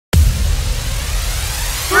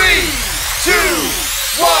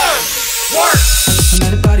work. I'm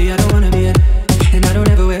at a party I don't wanna be at, and I don't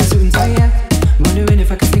ever wear a suit and tie yet. Wondering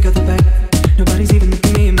if I can sneak out the back. Nobody's even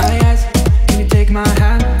looking me in my eyes. Can you take my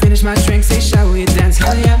hand, finish my drink, say shall we dance?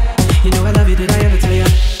 Hell yeah. You know I love you, did I ever tell ya?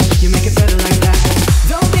 You make it better like that.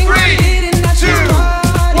 Don't think I did it, not 2, just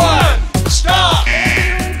party. 1, stop.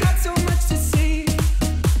 Everyone's got so much to say.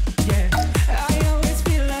 Yeah, I always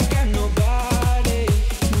feel like I'm nobody.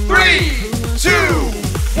 3, 2,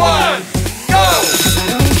 1, go. I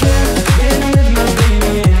don't care when I'm with my baby,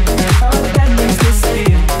 yeah. All the bad things to say,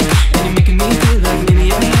 and you're making me feel like maybe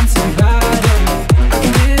I am somebody. I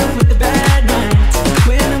can deal with the bad nights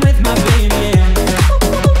when I'm with my baby, yeah.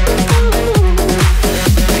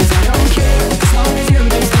 'Cause I don't care as long as you're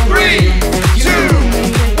next to me. 3, 2,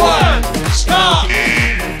 1, stop.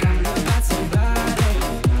 I'm not somebody.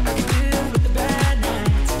 I can deal with the bad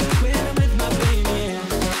nights when I'm with my baby, yeah.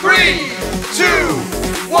 3, 2,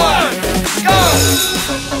 1, go.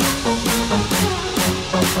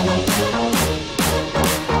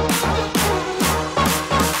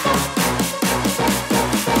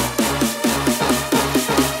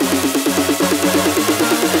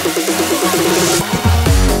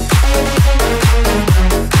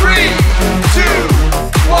 3, 2,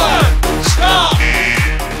 1, stop.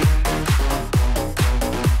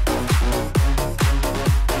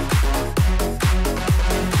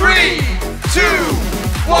 3, 2,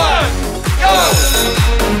 1, go.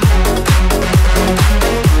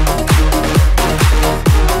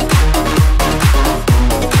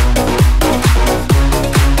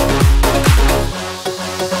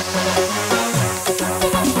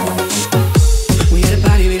 We at a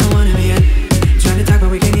party we don't wanna be at. Trying to talk but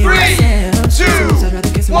we can't hear 3, ourselves. 2, So I'd rather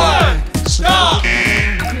kiss and walk 1, back. stop.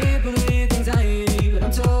 People with anxiety, but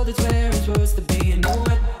I'm told it's where I'm supposed to be. And know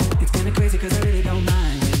what? It's kinda crazy 'cause I really don't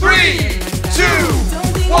mind. 3, 2,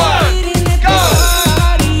 Don't think 1, I'm waiting at go. the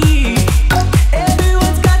party.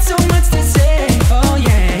 Everyone's got so much to say. Oh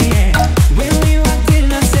yeah, yeah. When we walked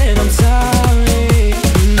in, I said I'm sorry,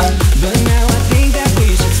 but now I think that we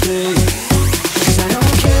should stay. 'Cause I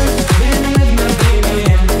don't care when I'm with my baby,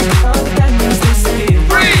 yeah. All the bad things to say.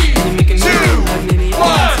 3, And you're making me 2, feel like maybe I am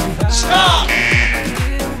 1, somebody. stop.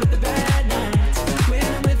 Deal with the bad nights when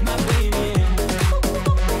I'm with my baby, yeah.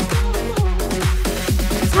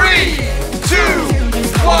 3, 2,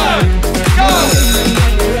 1, go.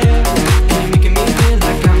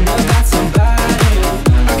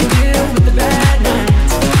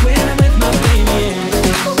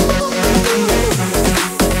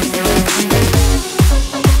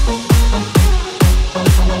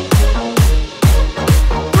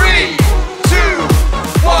 Three, two,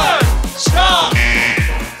 one, stop.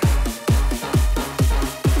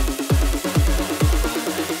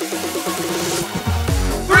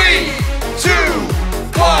 3, 2,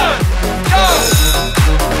 1, go.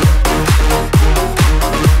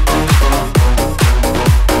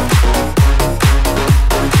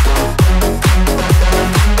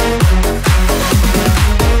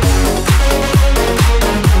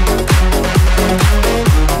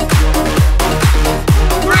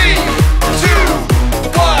 Three, two,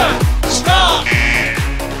 one, stop.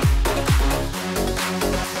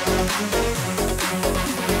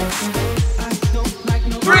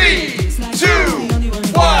 3, 2,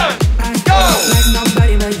 1, go. Like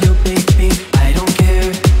nobody but you, baby. I don't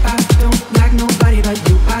care. I don't like nobody but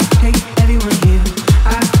you. I hate everyone here.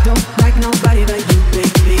 I don't like nobody but you,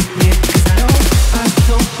 baby. Yeah. 'Cause I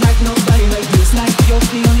don't like nobody but you. It's like you're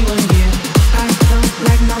the only one here. I don't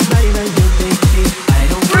like nobody but you, baby. I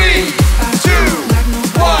don't 3, 2,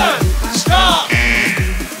 1, stop.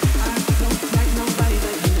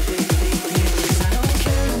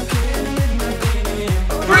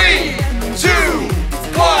 3, 2,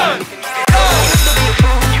 1, go.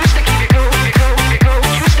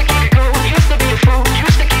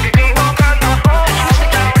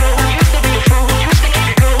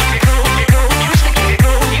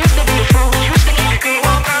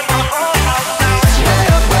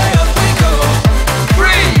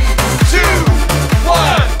 Three, two,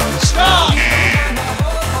 one, stop.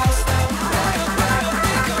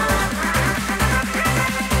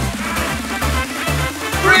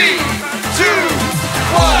 3, 2,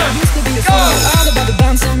 1, go. All about the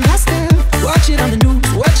bounce and my step. Watch it on the news.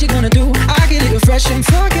 What you gonna do? I get it refresh and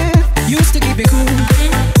forget. Used to keep it cool.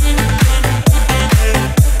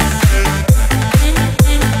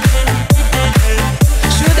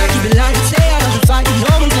 Should I keep it light? Say I was a fight.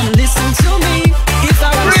 No one's gonna listen to me. If I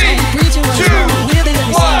was 3, preaching what is 2, wrong, will they let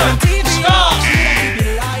me see 1, on TV? stop. Keep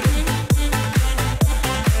it light.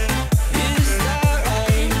 Is that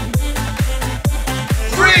right?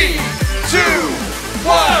 3, 2,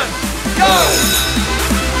 1, go.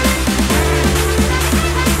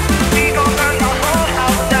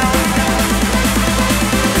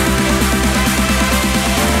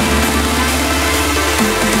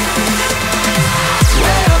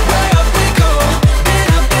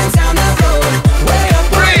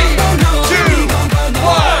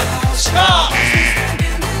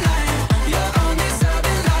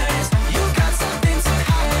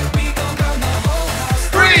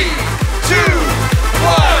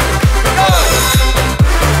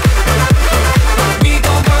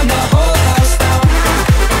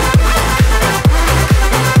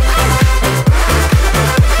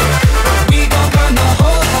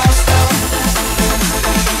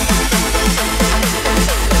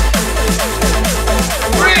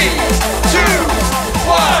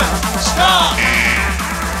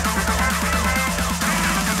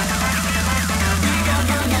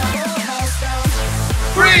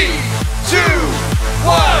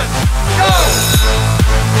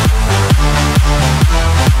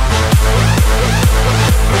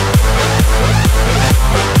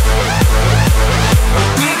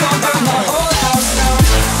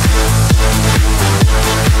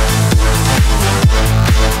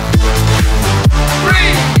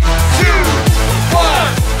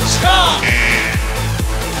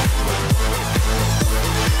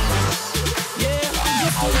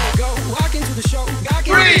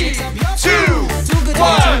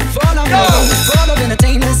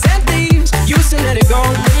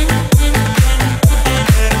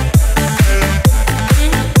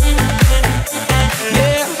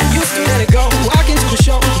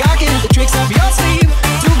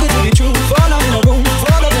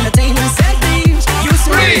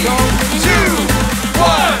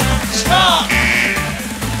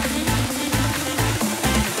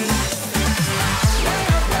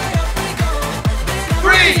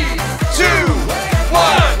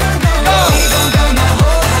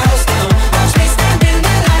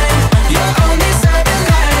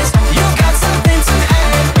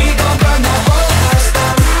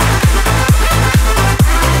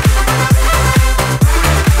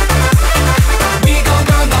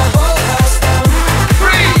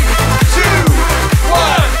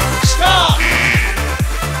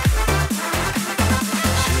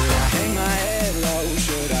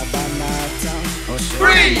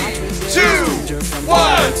 3, 2,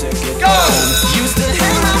 1, go! Used to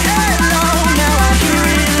hang my head low, now I hear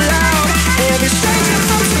it loud. Every stranger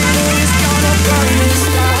from city is gonna burn this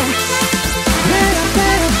down. Better,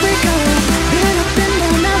 better, wake up. Been up and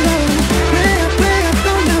down that road. Better,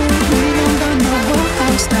 don't know. We gon' burn the whole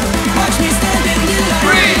house down. Watch me stand in the light.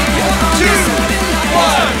 3, 2,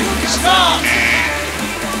 1, stop!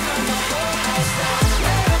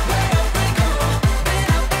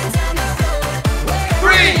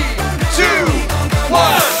 3, 2,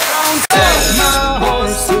 1. Take my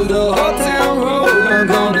horse to the old town road. I'm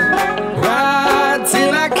gonna ride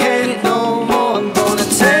till I can't no more. I'm gonna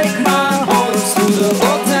take my horse to the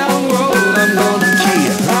old town road. I'm gonna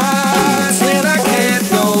ride till I can't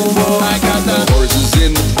no more. I got the horses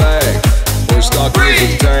in the back, horse stock is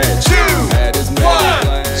 3, attached. 2, That is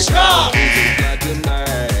 1, stop!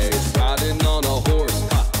 Riding on a horse,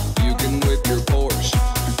 you can whip your Porsche.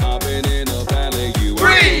 Hopping in a valley, you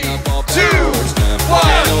 3, ain't up off the 2, horse now. 1,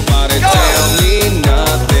 Can't nobody go! tell me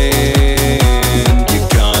nothing. You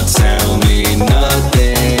can't tell me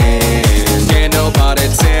nothing. Can't nobody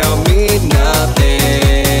tell me nothing.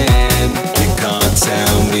 You can't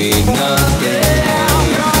tell me nothing. I'm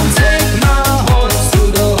gonna take my horse to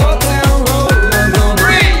the old town road. I'm gonna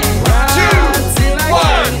 3, 2, till I 1,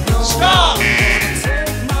 can't no more. stop!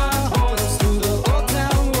 Take my horse to the old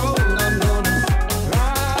town road. I'm gonna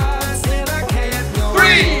ride till I can't no more.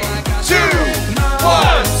 3, 2,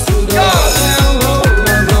 1, go!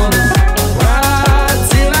 I'm gonna ride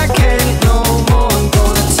till I can't no more. I'm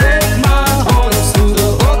gonna take my horse to the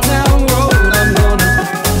old town road. I'm gonna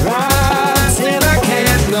ride till I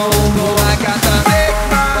can't no more. I got to take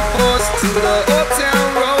my horse to the old town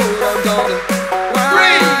road. I'm gonna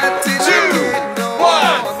 3, ride till I 2, can't no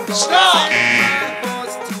more. 1, stop!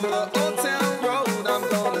 Horse to the old town road. I'm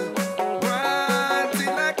gonna ride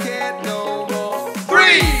till I can't no more.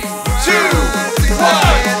 3, 2,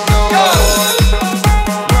 1, go!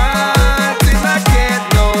 Ride till I can't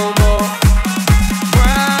no more.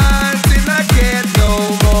 Ride till I can't no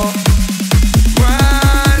more.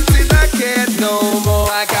 Ride till I can't no more.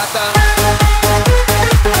 I got the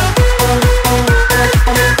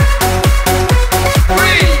 3,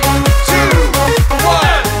 2,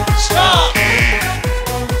 1, stop!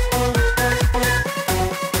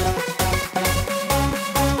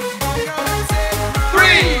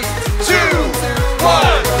 3, 2,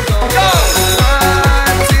 1, go!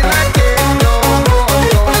 ride till I can't no more.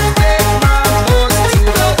 I'm gonna take my horse to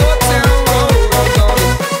the old town road. I'm gonna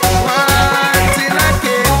ride till I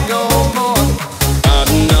can't no more.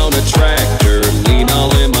 Riding on a tractor, lean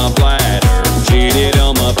all in my bladder. Cheated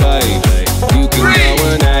on my baby. You can 3, go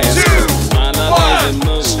and ask 2, her. My love is a 1,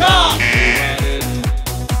 movie. stop!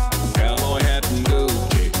 Cowboy hat and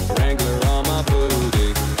Gucci, Wrangler on my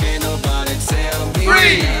booty. Can't nobody tell me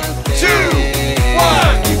 3, 2,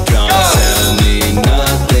 1, you can't go! tell me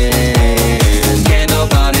nothing. Can't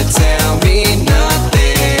nobody tell me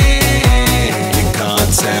nothing. You can't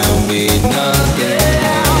tell me nothing.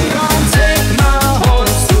 I'm gonna take my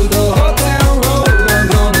horse to the old town road. I'm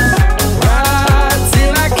gonna ride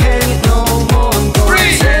till I can't no more. I'm gonna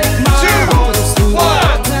 3, take my 2, horse to the 1,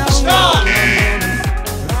 old town stop!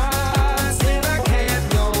 ride till I can't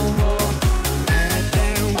no more. Head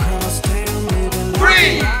down, cross town, living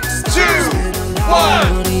 3, 2,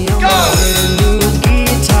 1, go! new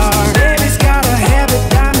guitar. Baby's got a habit,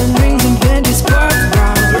 diamond rings and Bentley sports bra.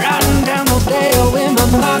 Riding down Rodeo in my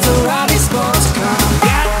Maserati sports car.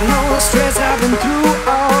 Got no stress, I've been through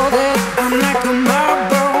all that. I'm like a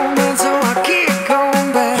Marlboro man, so I keep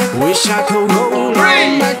going back. Wish I could roll 3,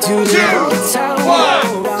 on back to the 2, old town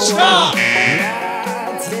 1, road. stop!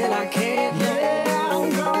 Ride till I can't. Yeah, I'm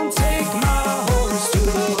gonna take my horse to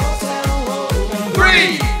the old town road.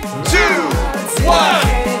 3, 2, 1,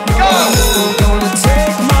 go! I'm gonna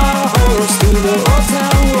take my horse to the old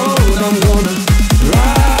town road. I'm gonna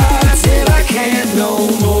ride till I can't no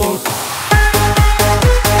more.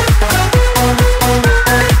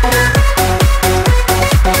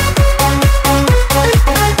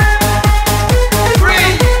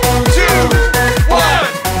 3, 2,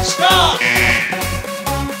 1, stop!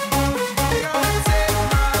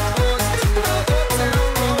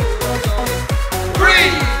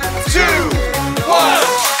 3, 2, 1,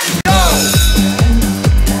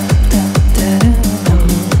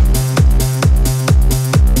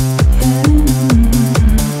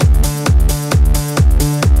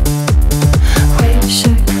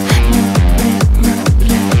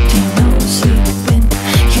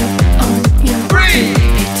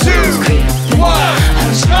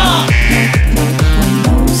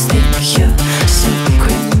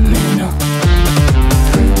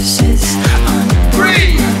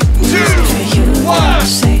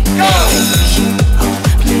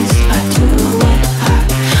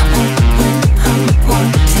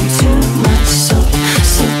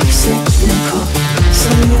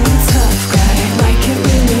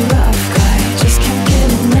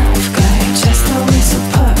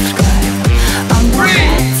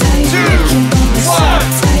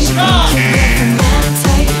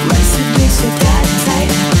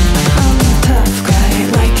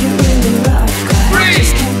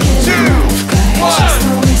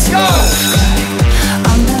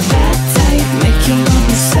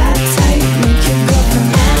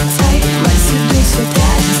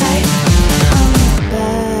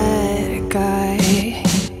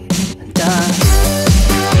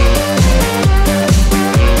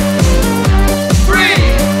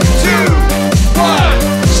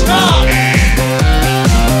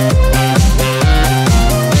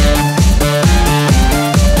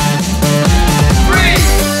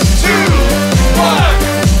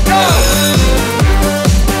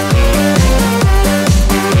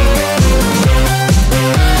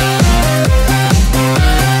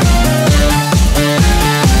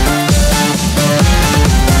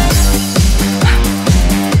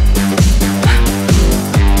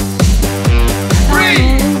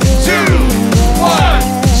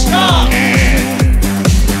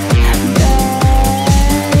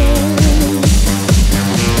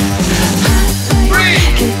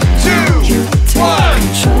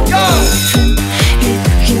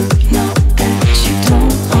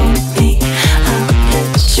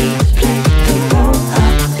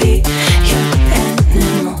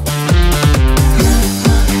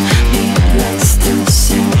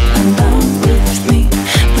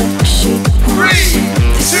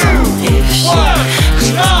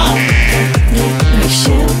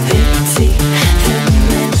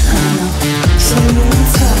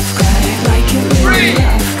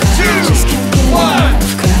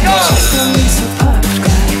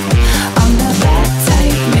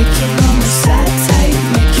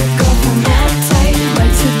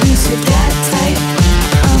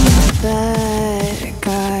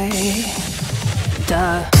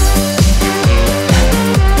 duh.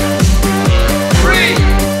 3,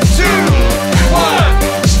 2,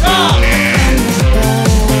 1, stop!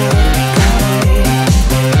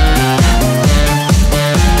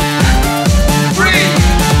 3,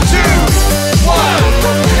 2, 1,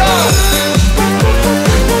 go!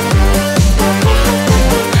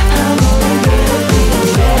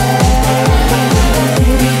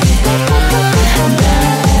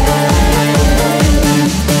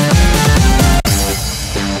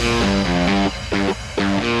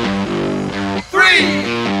 Three,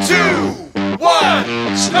 two,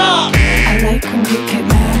 one, stop! I like when you get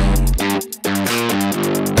mad.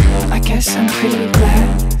 I guess I'm pretty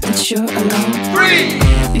glad that you're alone.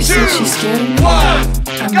 3, You said she's scared of me. 2,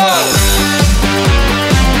 1, go!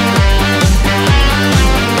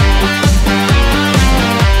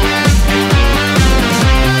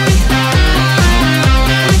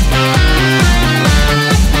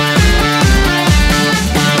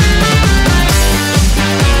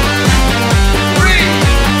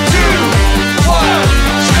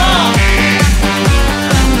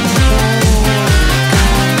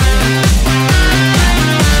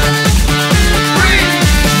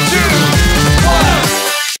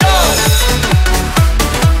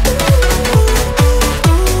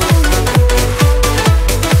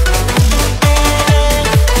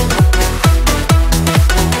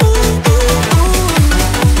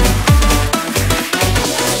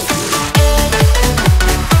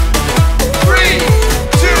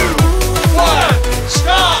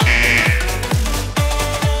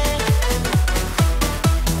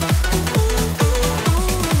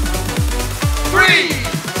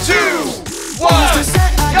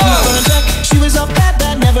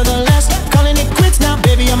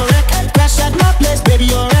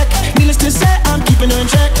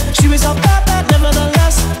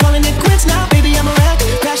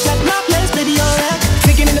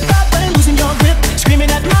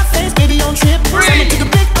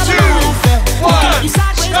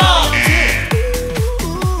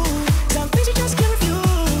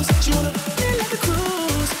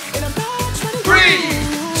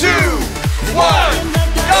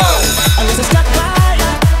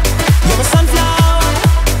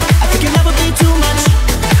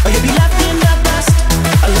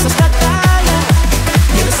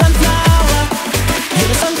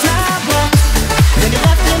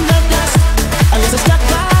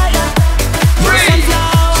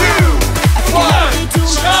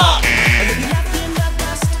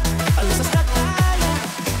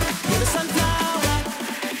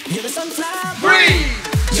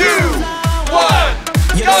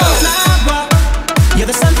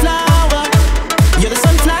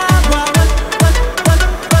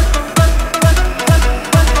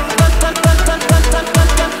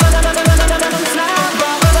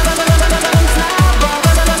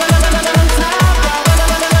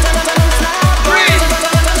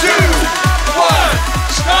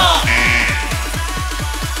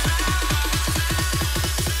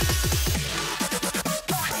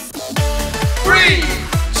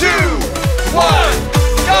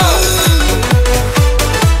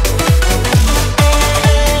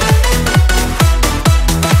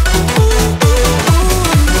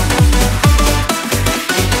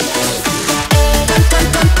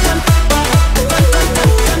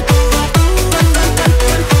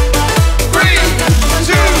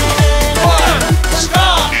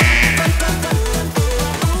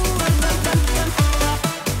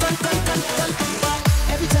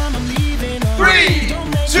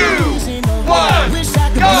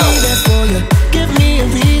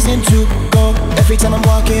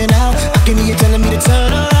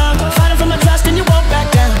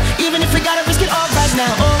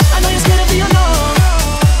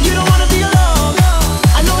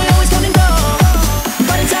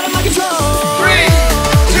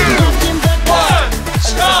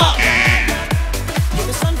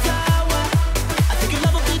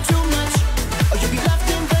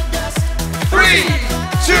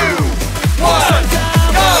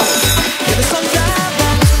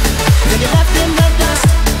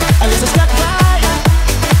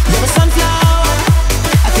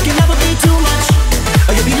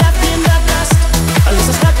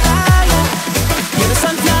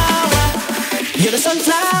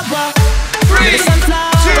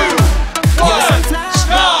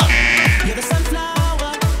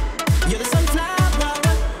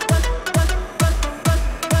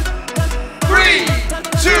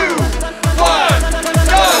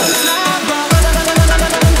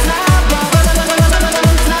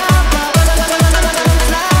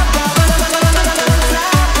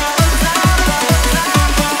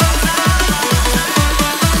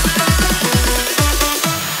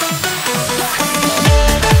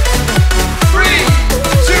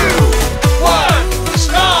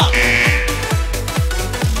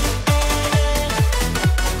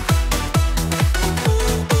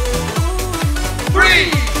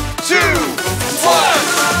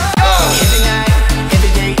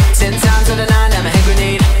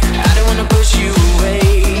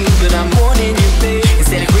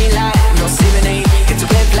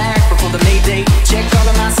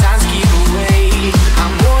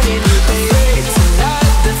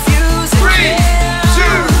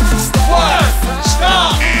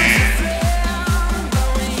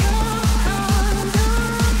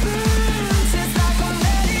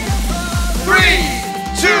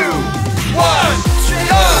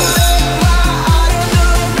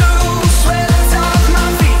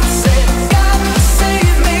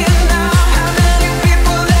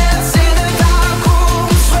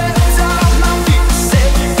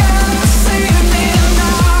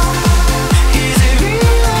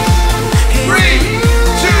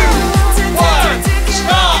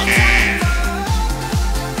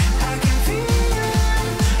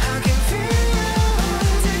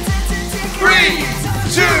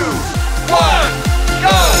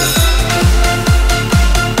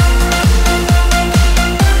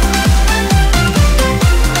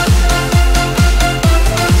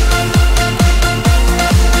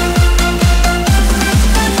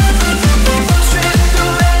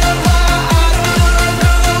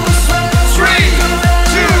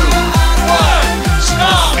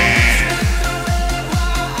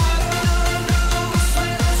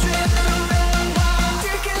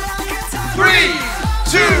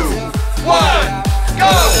 2, 1,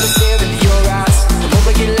 go!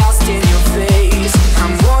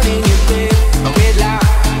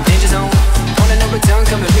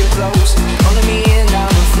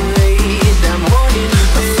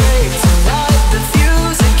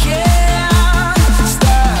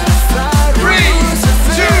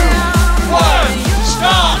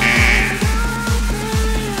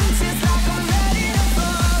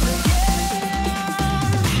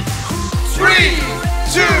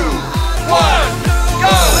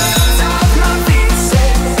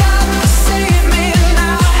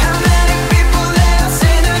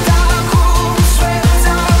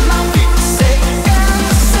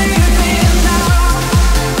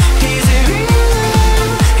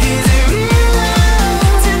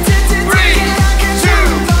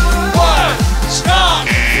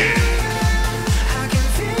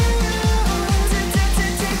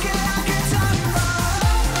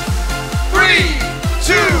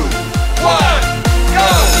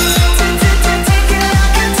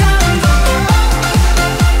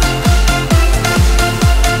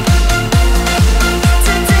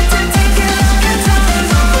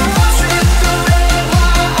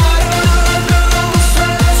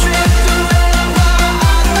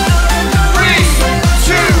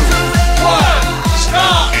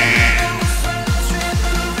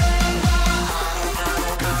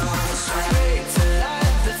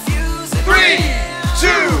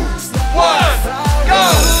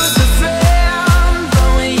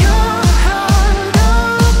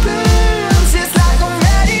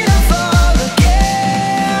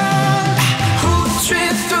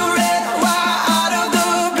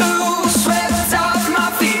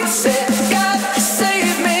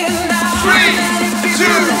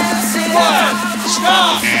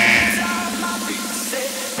 Stop!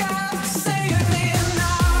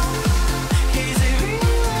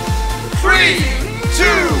 3, 2,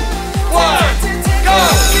 1,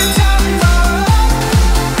 go!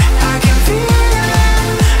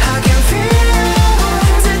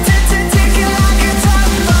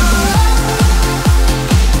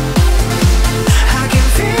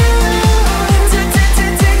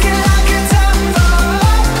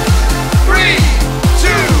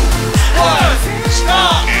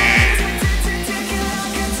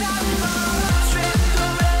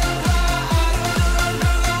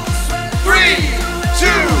 3,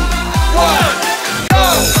 2,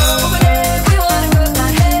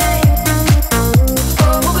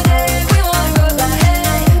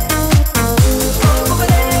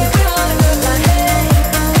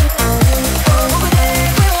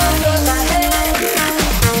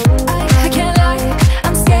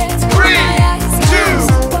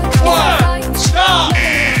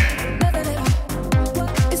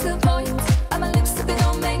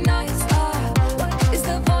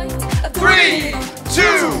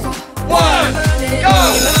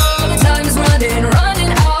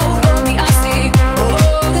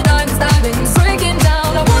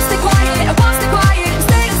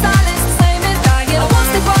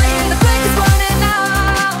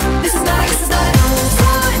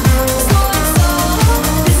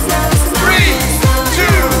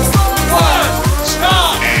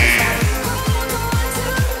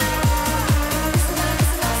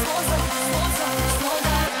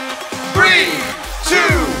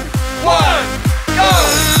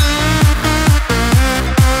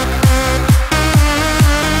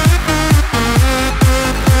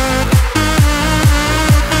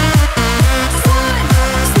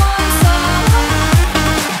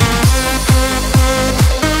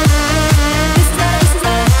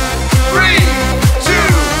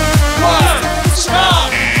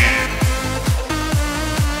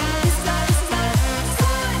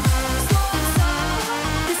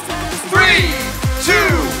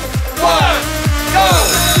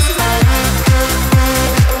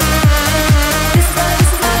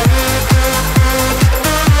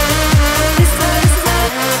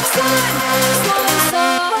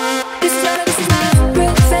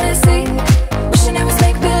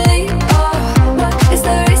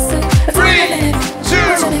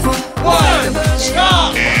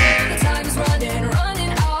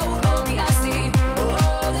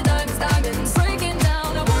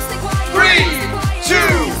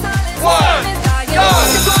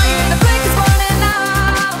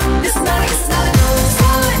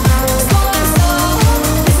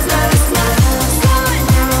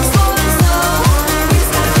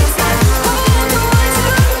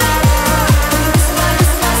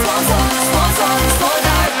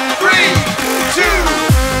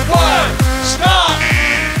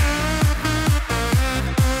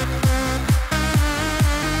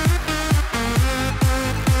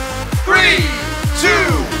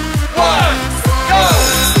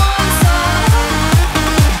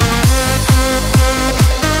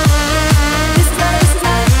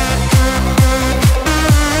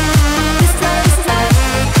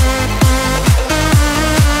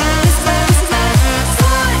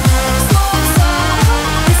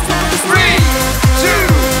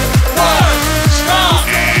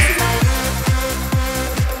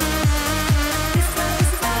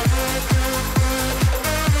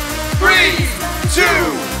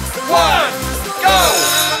 one, go!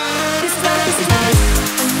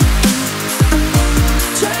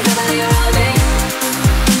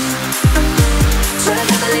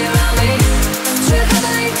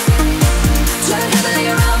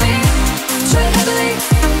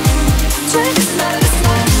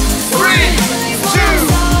 Three, two,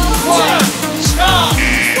 one, stop!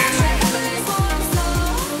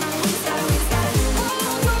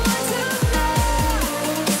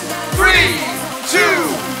 3, 2,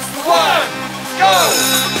 1, go!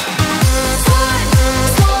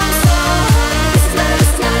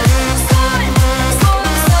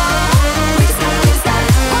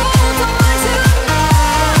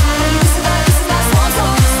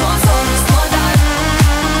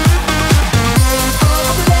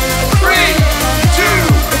 Three, two,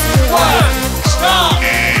 one, stop!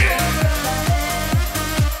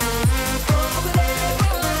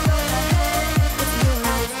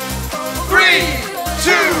 3,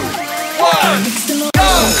 2, 1, go!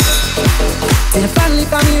 Did I finally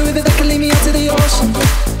find me a river that can lead me out to the ocean?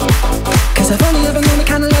 Cause I've only ever known the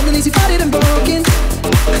kind of love that leaves you fighting and broken.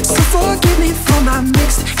 So forgive me for my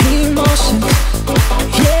mixed emotion.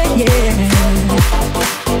 Yeah, yeah.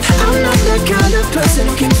 I'm not the kind of person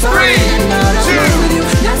who can fall 3, in out of love with you. 2,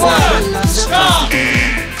 That's not what 1, love's stop! supposed to do.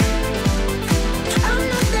 I'm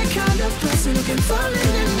not the kind of person who can fall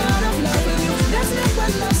in and out of love with you. That's not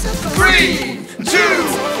what love's supposed to do. 3, 2,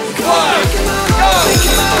 1, Breaking my go! heart,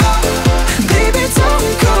 breaking my heart. Baby, don't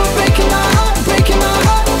go breaking my heart, breaking my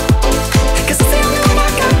heart. 'Cause it's the only one I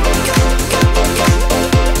got.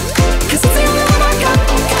 'Cause it's the only one I got.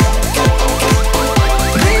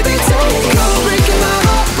 Baby, don't go breaking my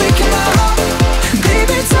heart, breaking my heart.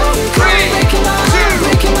 Baby, don't go 3, breaking my heart, 2,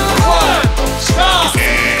 breaking my heart. 1, stop!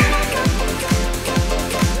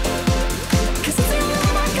 'Cause it's the only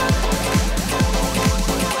one I got.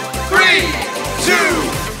 3, 2,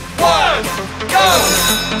 1, go!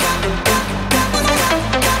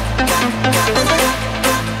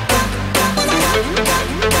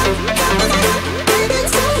 Baby,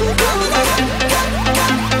 don't go.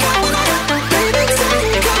 Baby,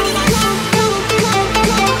 don't go. Go, go,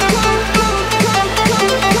 go, go, go, go, go,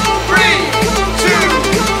 go. 3, 2,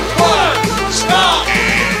 1, stop!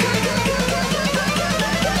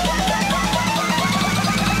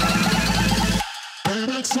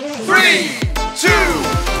 3, 2,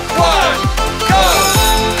 1, go!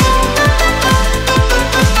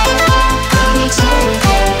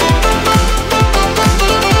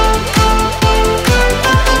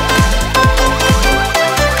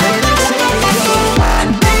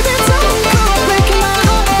 Baby, don't go breaking my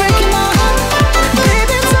heart, breaking my heart.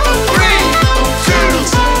 Baby, don't go 3, 2,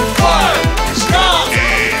 1, stop!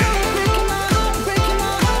 breaking my heart, breaking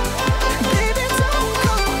my heart. Baby, don't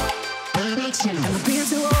go. Am I being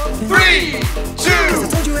too open? 3, 2, I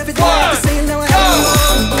told you everything I have to say and now I go! have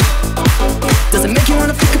you. Does it make you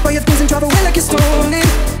wanna pick up all your things and drive away like you're stolen?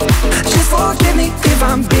 Just forgive me if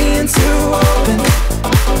I'm being too open.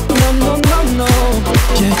 No, no, no, no.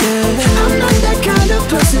 Yeah, yeah. I'm not that kind of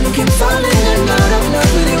person who can fall in and out of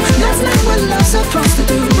love with you. That's not what love's supposed to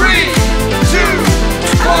do. 3, 2,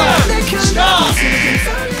 1, stop!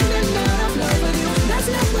 Fall in and out of love with you. That's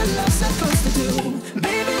not what love's supposed to do.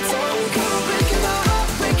 Baby, don't go breaking my heart,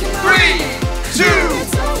 breaking my heart. 3, 2,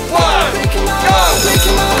 1, Breaking my go! heart,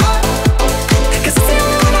 breaking my heart. 'Cause it's the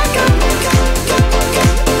only one I got.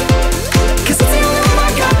 'Cause it's the only one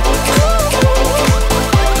I got.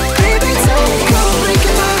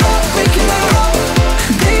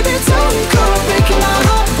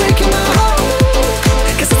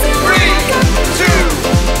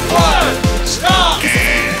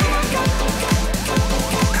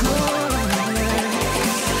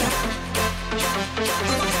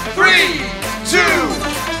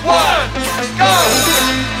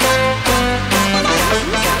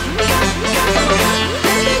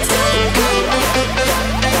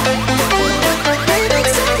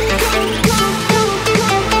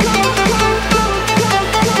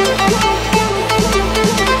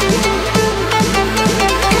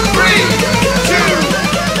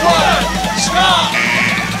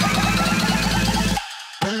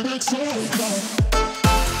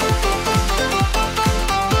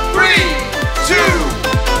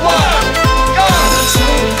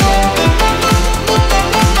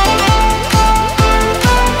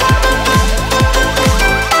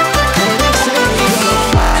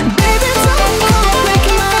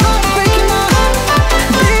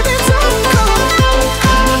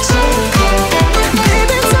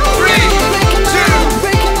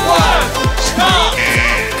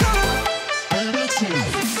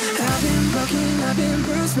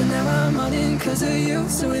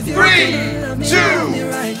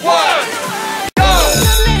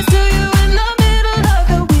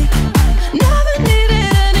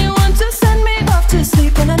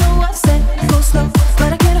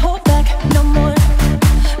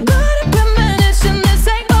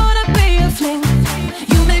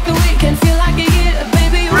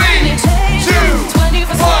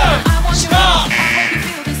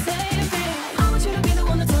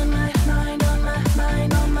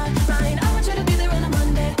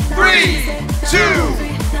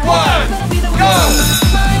 one, go!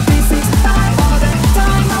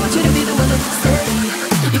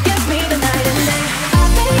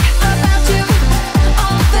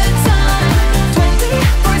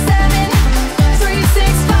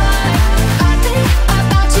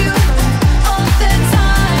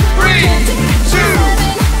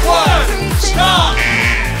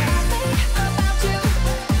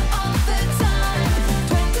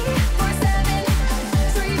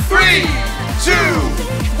 Three, two,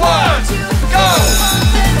 one, go!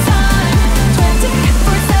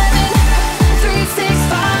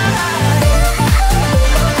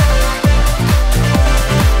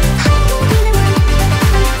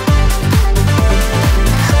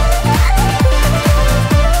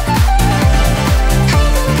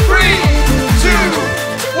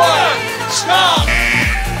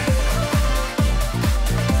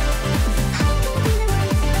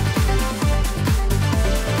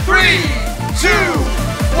 3, 2,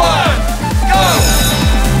 1, go!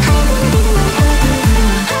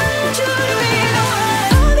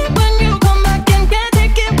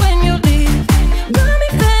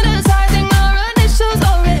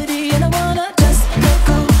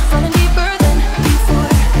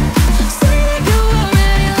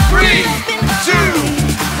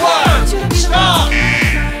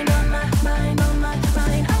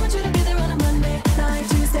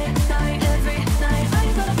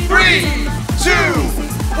 Three, two,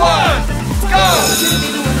 one, go!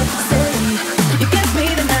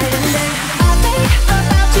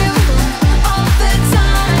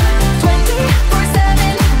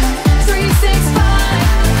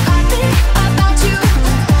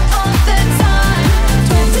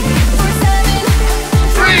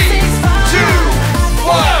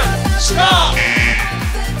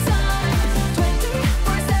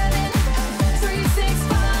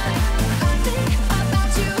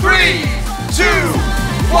 Three, two,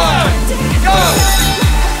 one, go!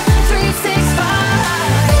 3, 6, 5.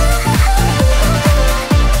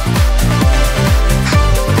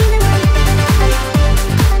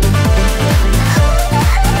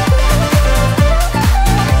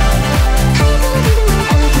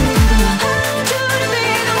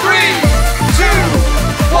 Three, two,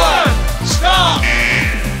 one, stop!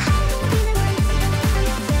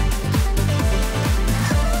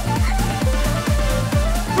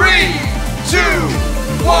 3, 2,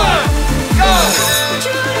 1, go!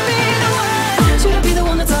 Want you to be the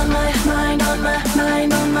one that's on my mind, on my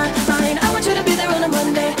mind, on my mind. I want you to be there on a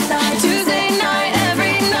Monday night, Tuesday night,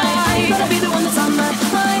 every night. Wanna be the one that's on my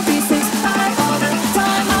mind, 3, 6, 5 all the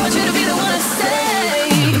time. I want you to be the one to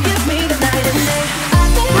stay. Give me the night and day.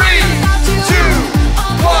 3, 2,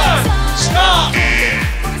 1, stop!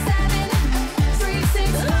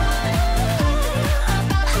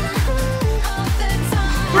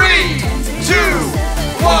 3, 2,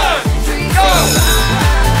 1, go!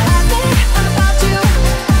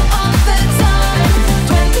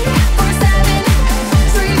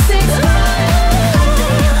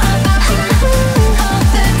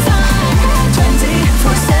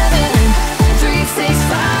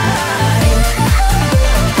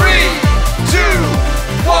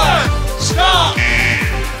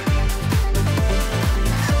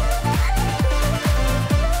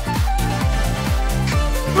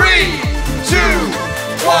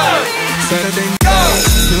 Saturday go!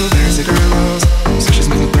 Blueberry cigarillos, so she's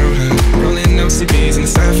moving through her. Rolling up CBs in the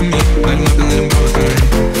side for me, light 'em up and let 'em both burn.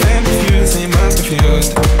 I'm confused, saying mine's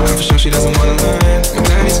confused. I'm for sure she doesn't wanna learn. My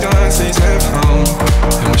tiny scar says have home,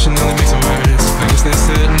 and wishing only makes it worse. I guess there's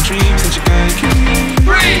certain dreams that you gotta keep.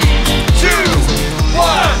 3, 2,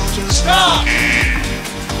 1, stop!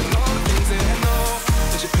 And all the things that I know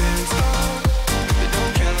that your parents know, they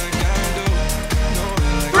don't care like I do. No,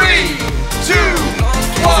 they're like 3, 2,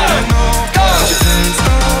 1, go!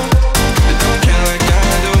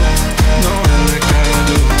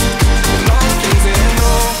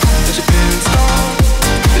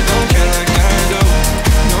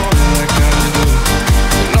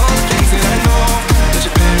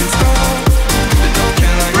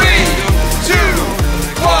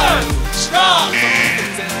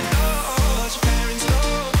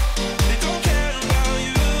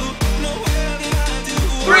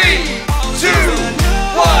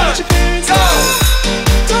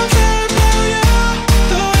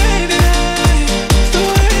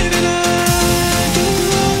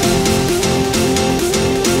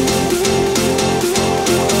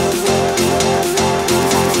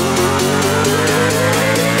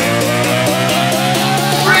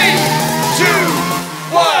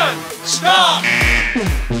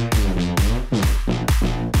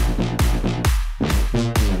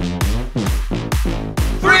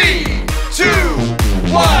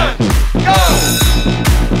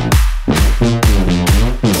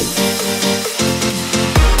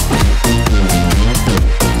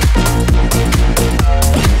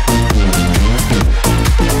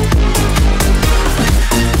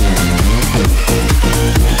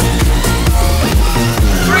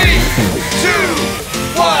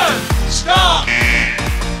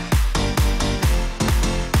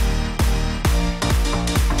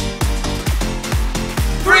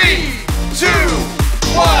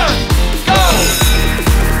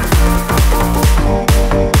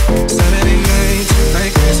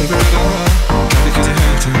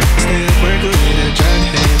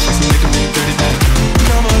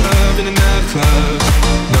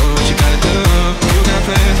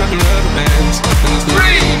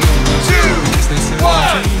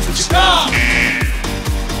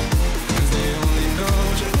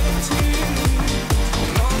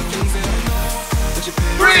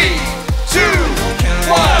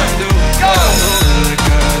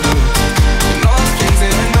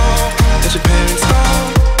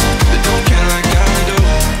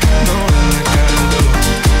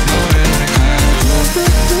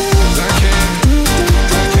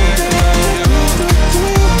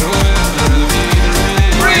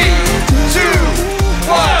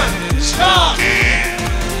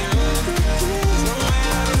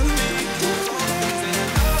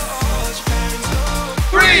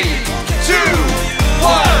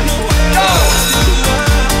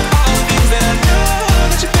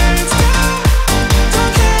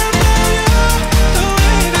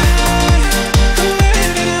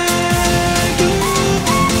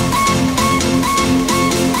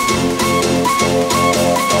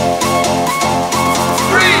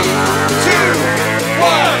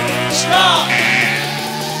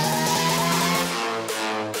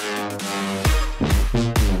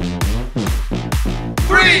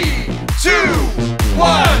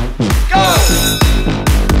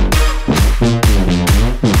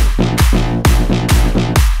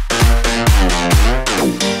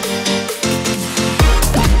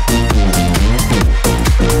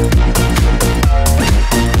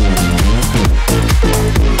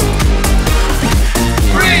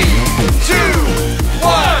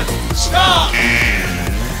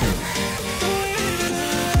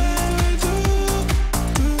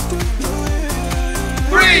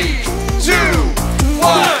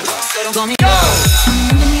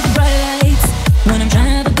 Underneath the bright lights, when I'm trying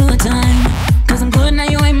to have a good time. 'Cause I'm good now,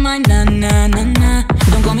 you ain't mine, nah, nah, nah, nah.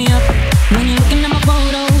 Don't call me up when you're looking at my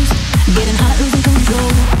photos. Getting hot, losing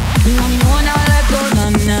control. You want me more now, I let go, nah,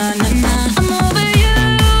 nah, nah, nah. I'm over you,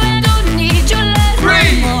 I don't need your love no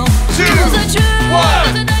 3, more. 2, Cause the truth 1,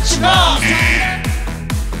 is that you're stop.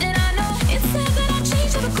 And I know it's sad that I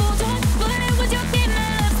changed up a cold heart, but it was your game that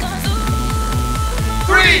loves gone through.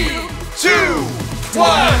 3, 2,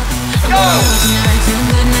 1, go. Tonight, feeling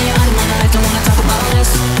good, now you're out of my life. Don't wanna talk about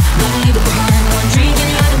us. Gotta leave it behind. One drink and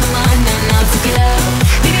you're out of my mind. Now I'll pick it up.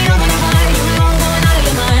 Baby, you're on a high. You're alone, going out of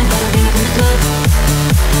your mind. Gotta be up in the club,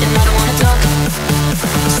 and I don't wanna talk.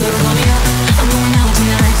 So call me up. I'm going out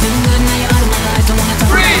tonight. Feeling good, now you're out of my life. Don't wanna talk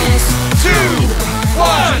 3, about us. 2,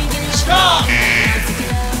 1, stop. Baby,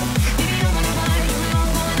 you're on a high. You're alone,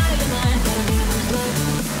 going out of your mind. Gotta be up in the club,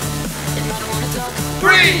 and I don't wanna talk.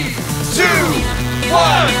 3, 2,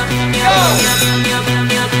 1, go.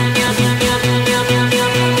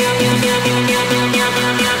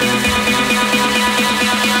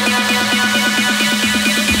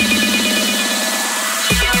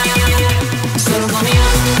 So call me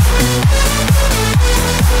up.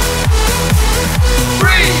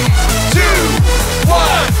 3, 2,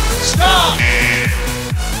 1, stop.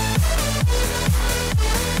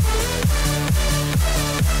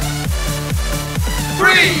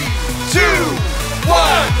 3, 2,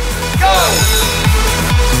 1, go.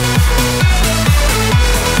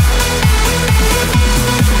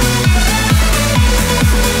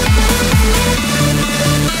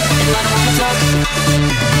 And I don't wanna talk.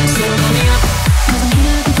 So call me up. 'Cause I'm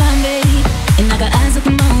here looking fine, babe. And I got eyes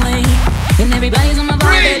looking my way. And everybody's on my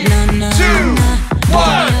 3, vibe. Nah, nah, 2, nah.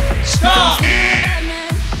 1, stop.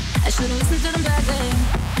 I should've listened to them back then.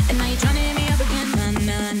 And now you're trying to hit me up again. Nah,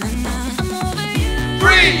 nah, nah, nah. I'm over you.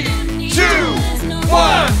 3, 2,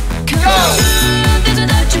 1, go. Things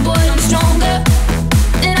without you, boy, I'm stronger.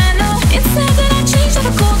 And I know it's sad that I changed up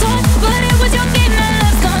a cold heart, but it was your game that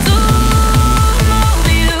loves gone through. I'm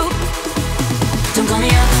over you. Don't call me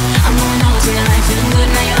up. I'm going out tonight, feeling good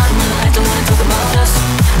now you're out of my life. Don't wanna talk about us.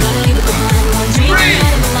 Gotta leave it behind. One drink, 3,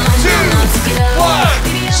 out of my mind. 2, Now I'll pick it up. 1,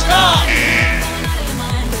 Baby, I'm stop. out of your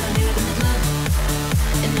mind. Gotta leave it in the club,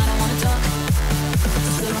 and I don't wanna talk.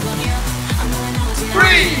 So don't call me up. I'm going out tonight.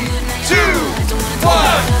 3, 2,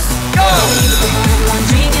 1, go. One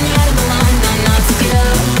drink and you're out of my mind. Now I'll pick it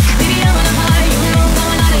up. Baby, I'm on a high. You know I'm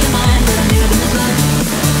going out of your mind. Gotta leave it in the club,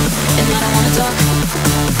 and I don't wanna talk.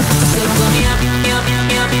 So don't call me up.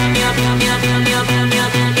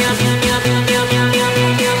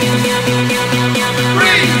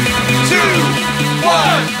 3, 2,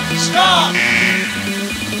 1, stop.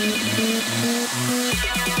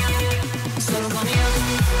 So don't call me up.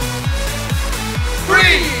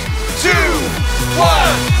 3, 2,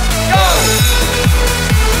 1, go.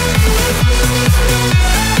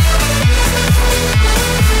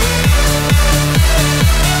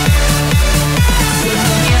 So don't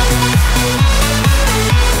call me up.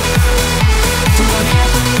 Don't call me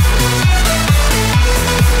up.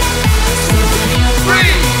 So don't call me up.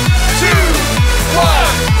 3, 2, 1,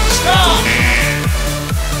 stop.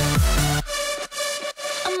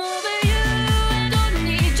 I'm over you. I don't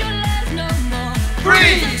need your love no more.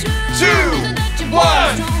 3, 2,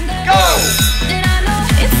 1, go. And I know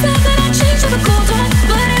it's sad that I changed up a cold heart,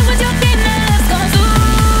 but it was your game that loves gone through.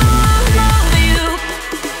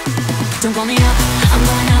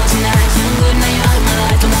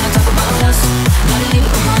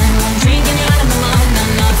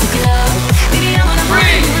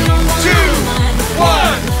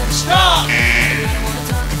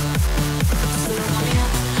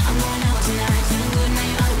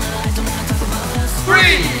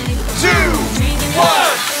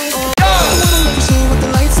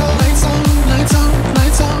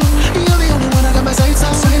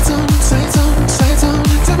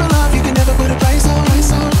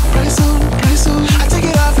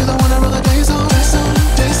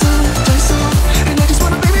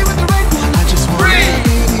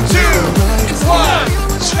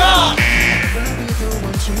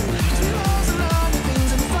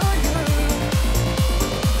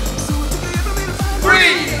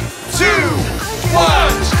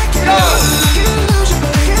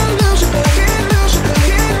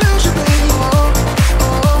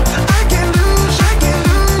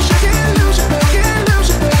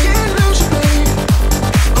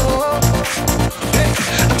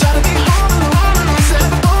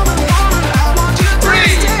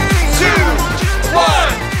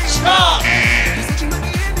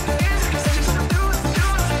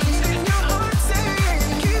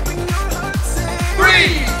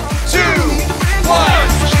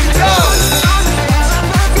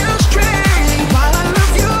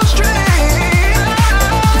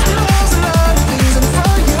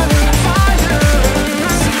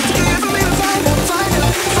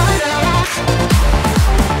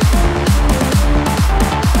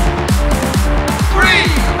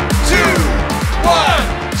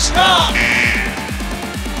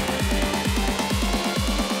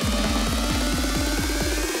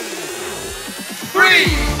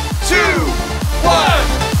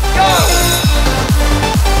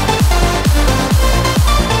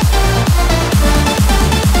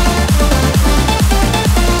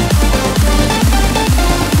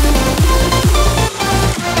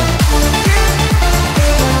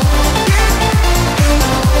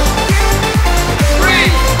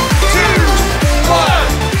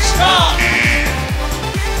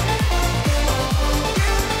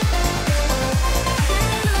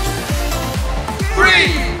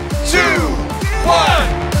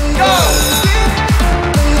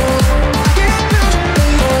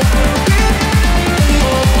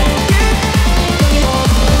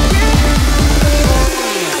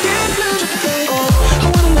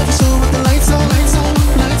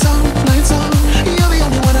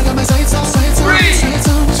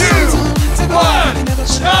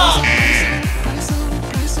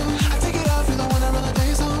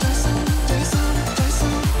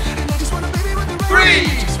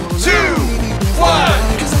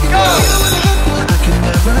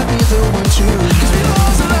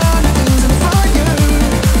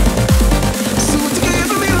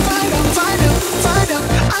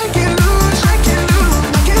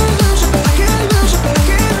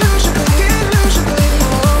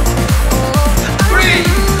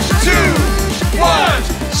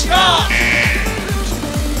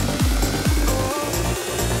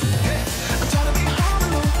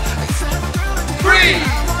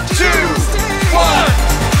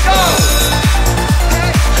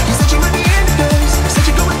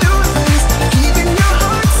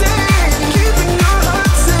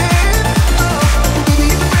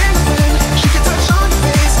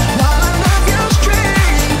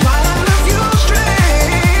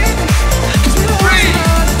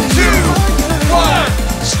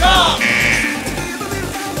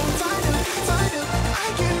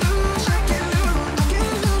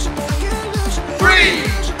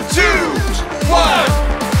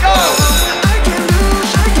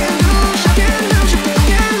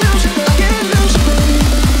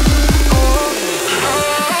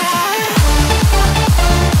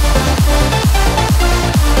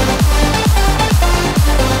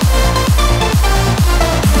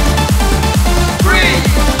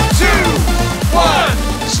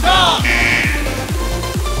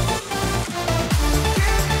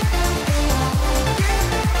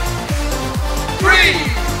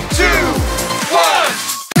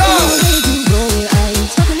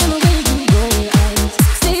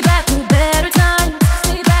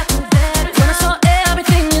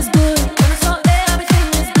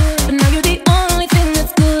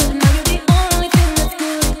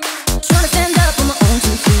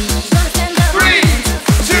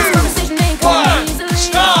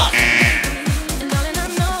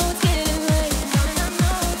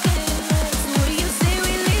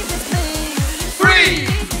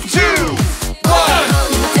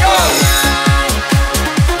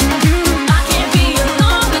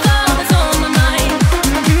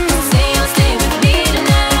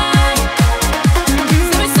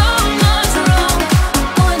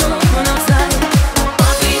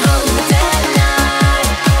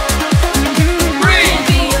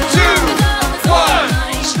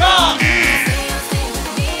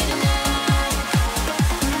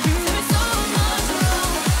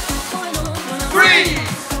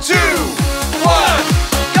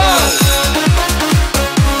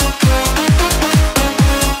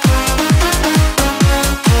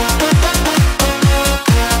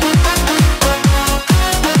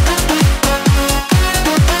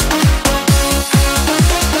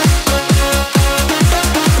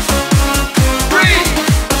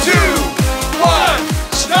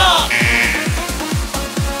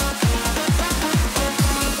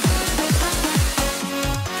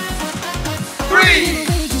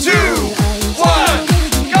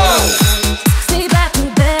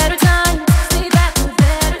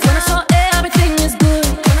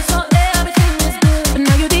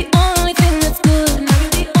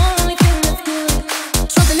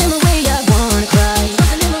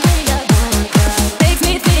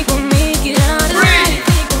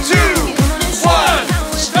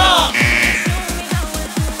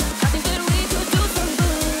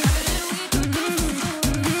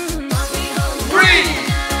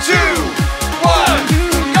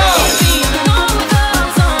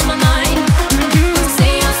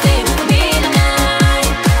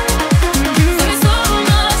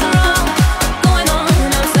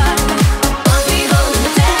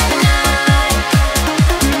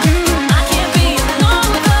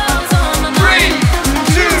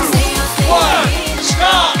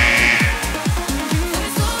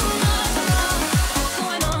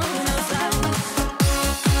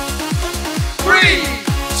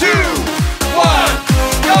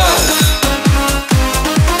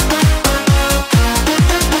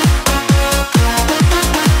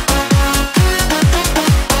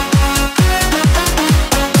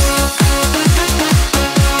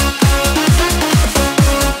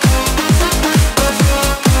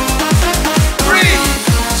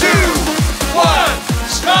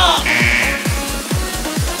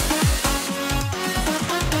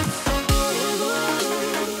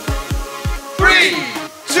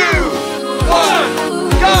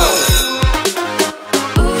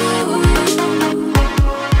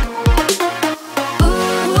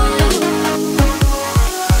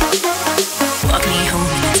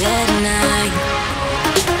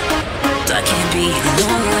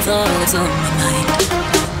 what's on my mind.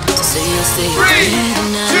 So say you'll stay with 3, me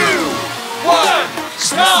tonight. 2, 1,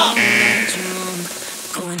 stop! What's wrong?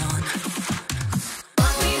 Going on?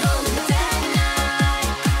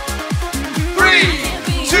 3,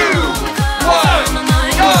 2, 1,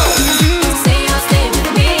 go! Say you'll stay with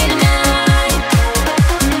me tonight.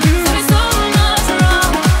 There's so much wrong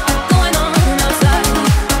going on outside.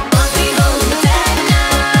 Must be home tonight.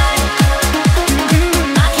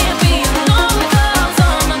 I can't be alone with what's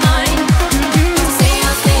on my mind. Say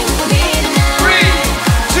you'll stay with me tonight. 3,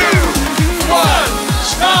 2, 1,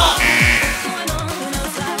 stop! Going on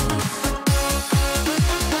outside.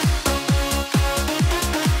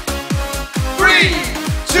 3,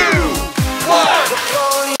 2, 1,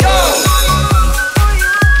 go!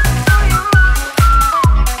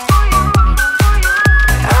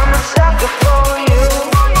 I'm a sucker for you.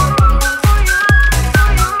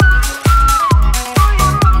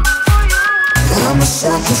 I'm a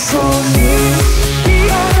sucker for you.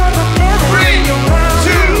 3,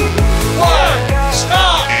 2, 1,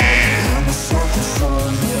 stop! I'm a sucker for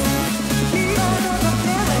you.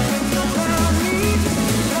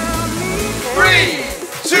 3,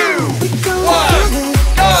 2, 1,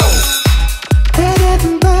 go! We're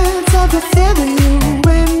different birds of a feather, you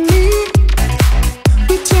and me.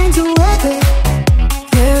 We change the weather.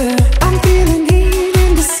 Yeah, I'm feeling heat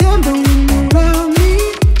in December when you're around me.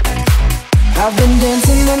 I've been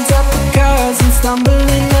dancing on top of cars and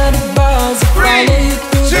stumbling out of bars. I 3, follow you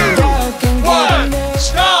through the 2, dark and 1,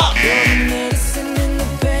 stop! medicine in the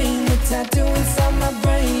pain, the tattoo inside my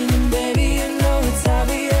brain, and baby, you know it's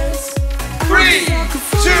obvious. 3,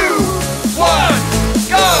 2, 1,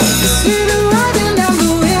 go! See the writing on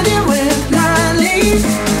the window when I leave.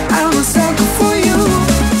 I'm a sucker for you.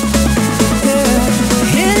 Yeah,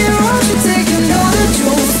 hit it wrong, you take you know that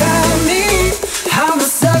you'll find me. I'm a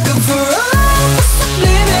sucker for all the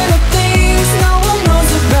subliminal things no one knows.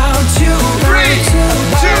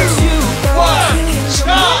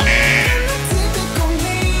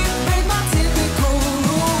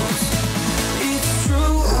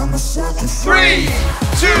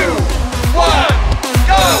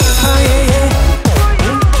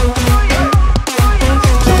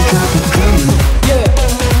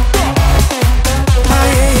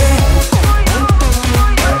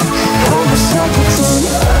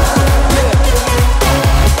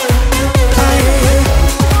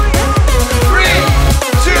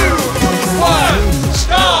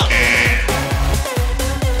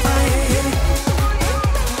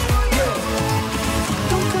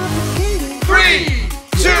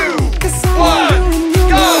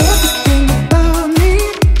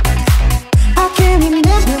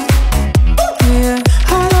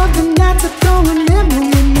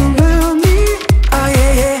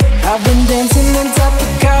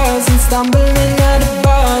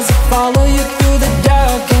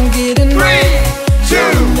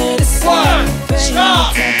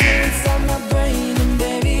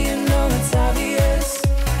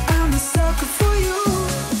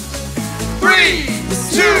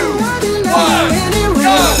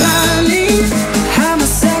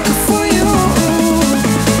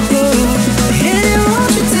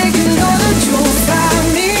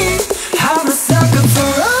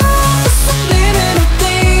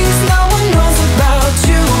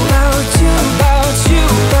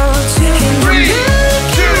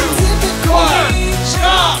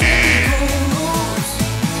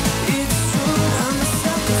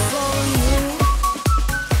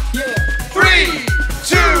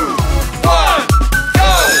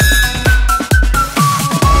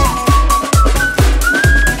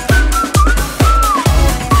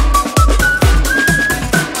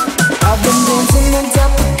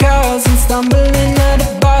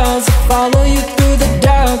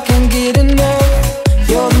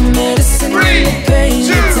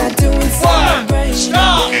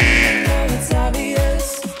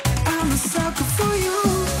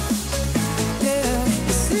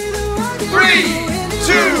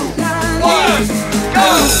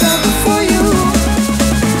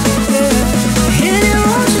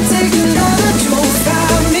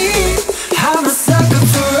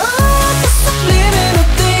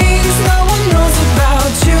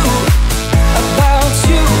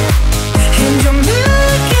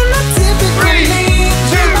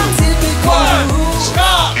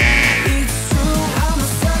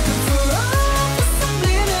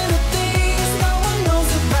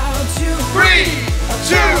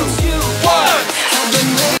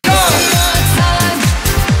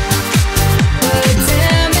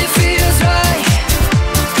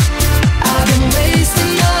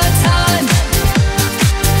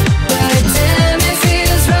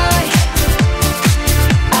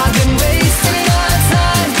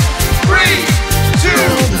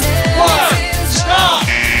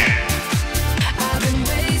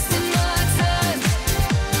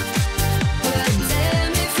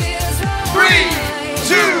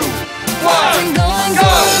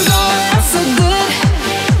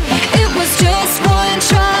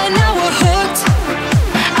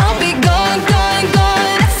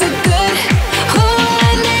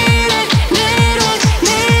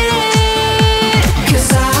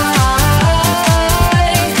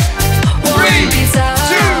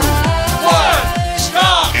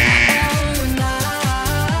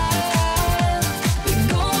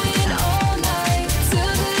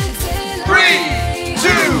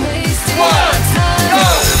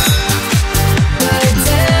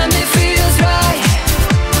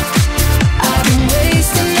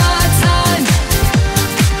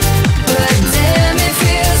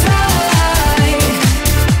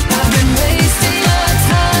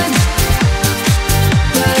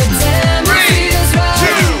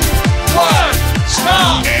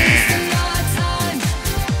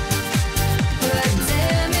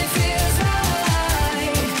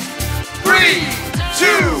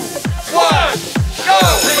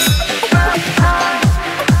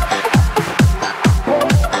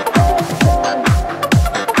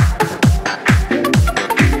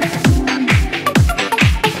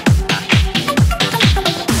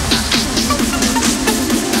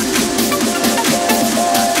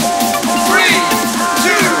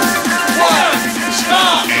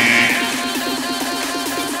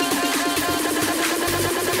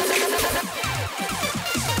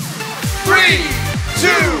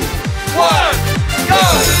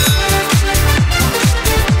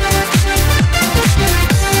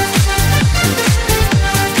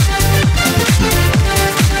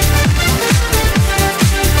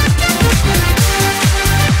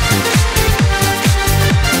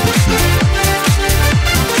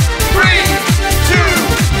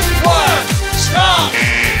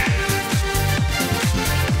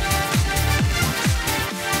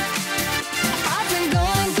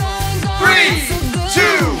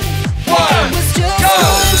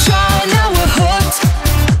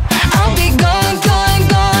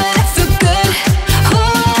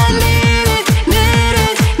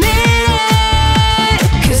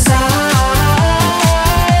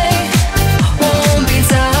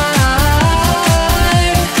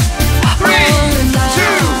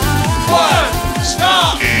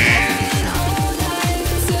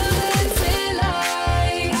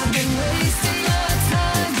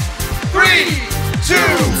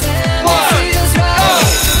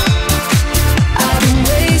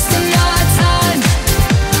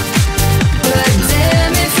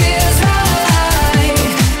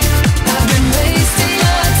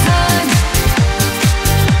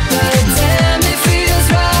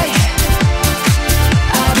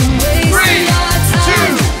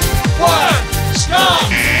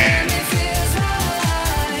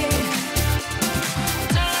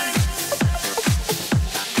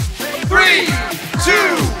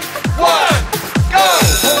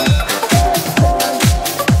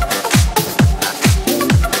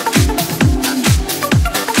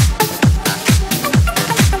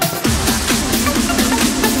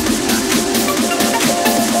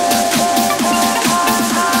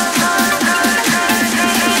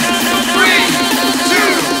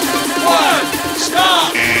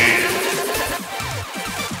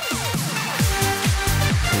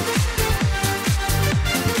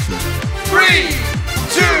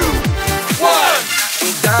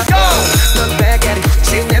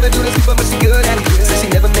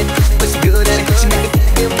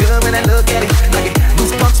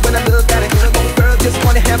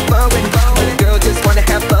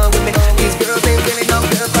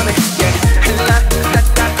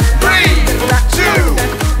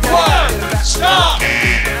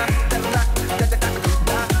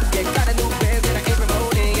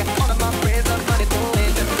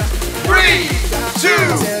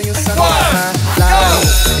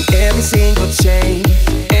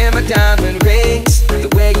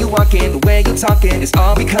 it's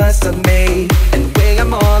all because of me and the way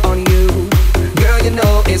I'm all on you. Girl, you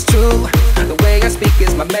know it's true. The way I speak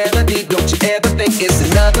is my melody. Don't you ever think it's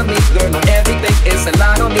another me. Girl, on everything, it's a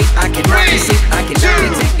lot on me. I cannot be sick, I cannot be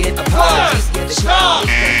taking apologies. Yeah, they stop.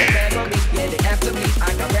 me, yeah, they bang on me, yeah, they after me.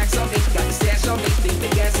 I got racks on me, got the stash on me, think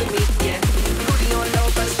they gassing me, yeah. Booty on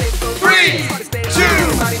low, but stay so 3, 2,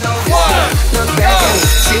 1, look back at it.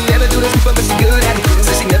 She never do this before, but she good at it.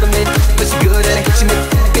 Said she never meant, but she good at it. She make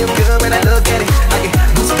me feel good when I look at it. I get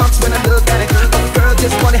goosebumps when I look at it. Oh, the girl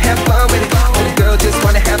just wanna have fun with it. Oh, the girl just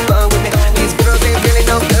wanna have fun with me. These girls ain't really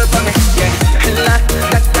no good for me. Yeah, la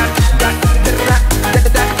da da da da da da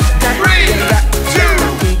da da. 3, 2,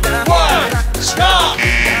 1, stop.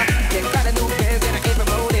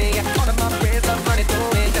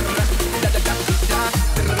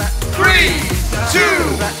 3,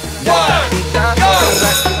 2, 1,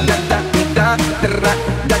 go.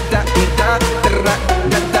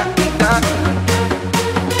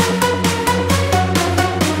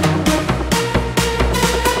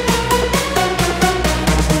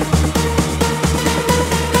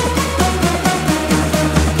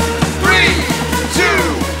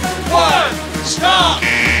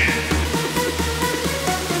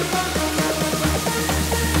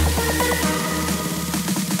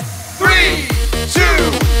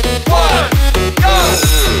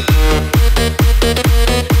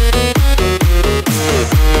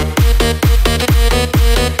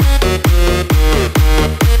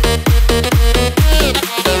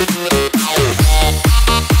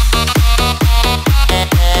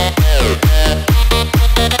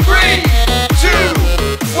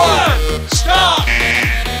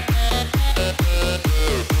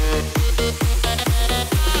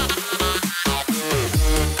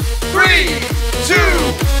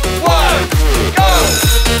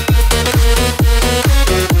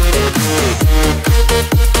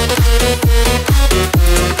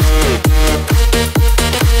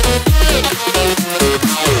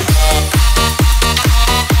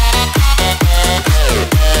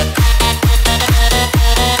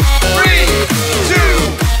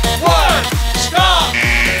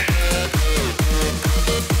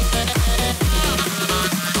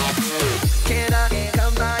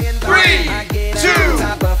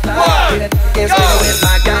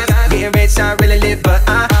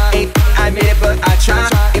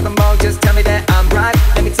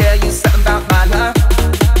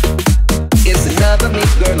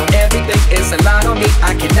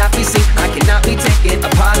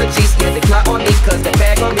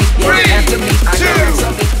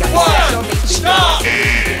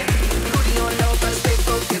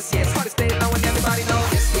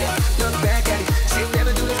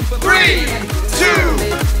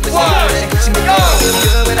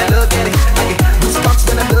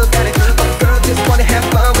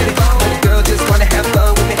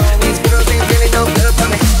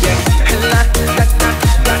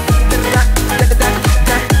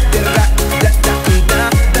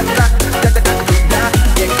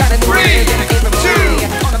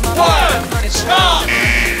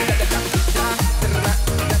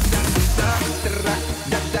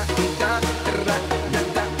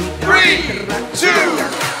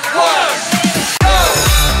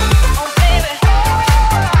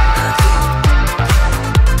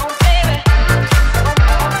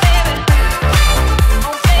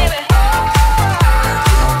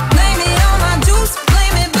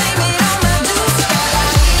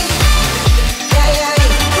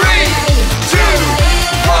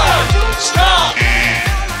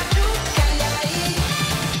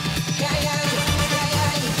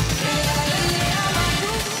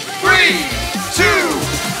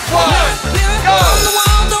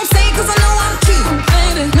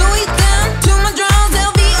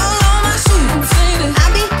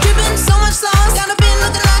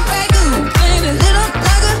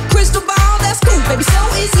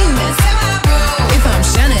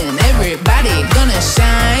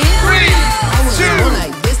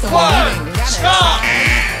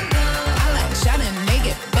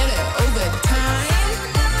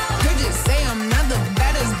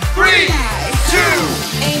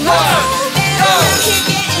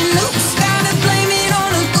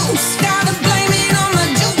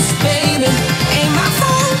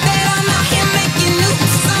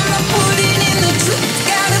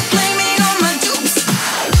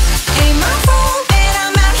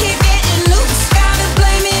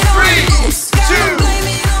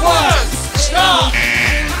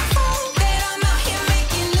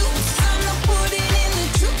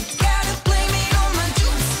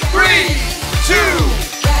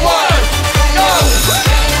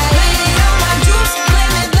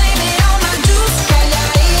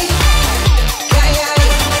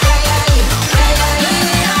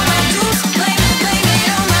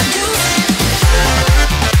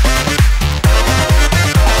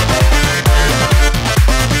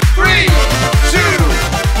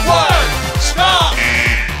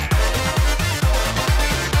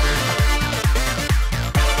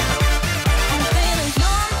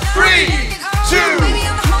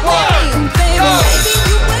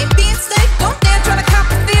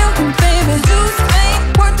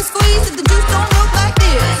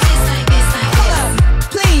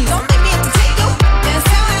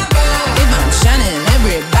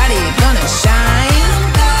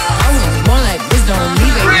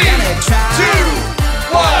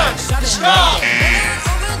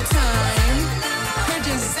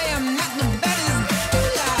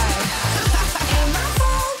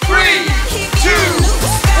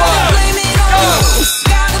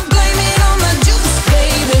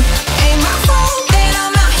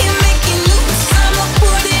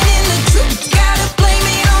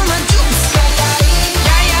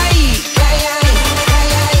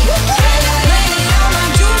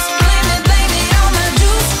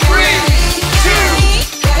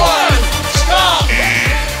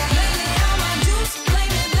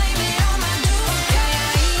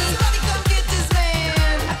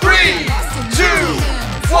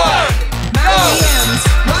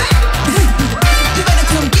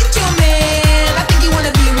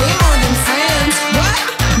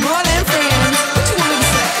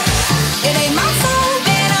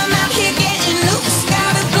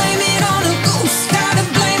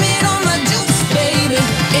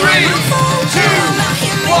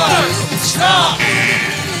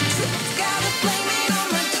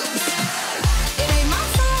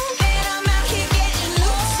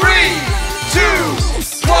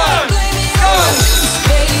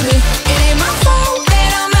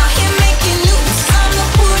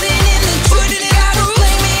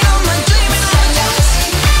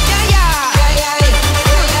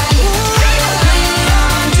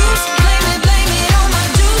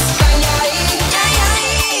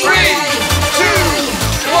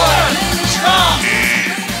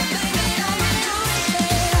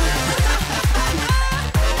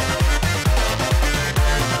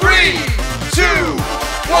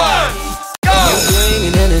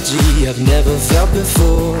 I've never felt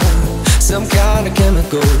before. Some kind of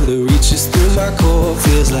chemical that reaches through my core.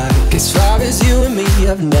 Feels like as far as you and me,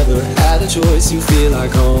 I've never had a choice. You feel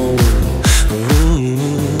like home.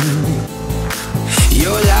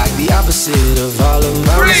 You're like the opposite of all of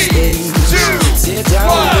my mistakes. 3, 2, Tear down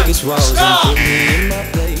the 1, biggest walls stop. and put me in my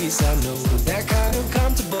place. I know that kind of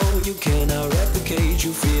comfortable you cannot replicate.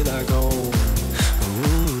 You feel like home.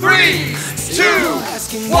 3, 2,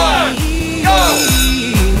 1, go!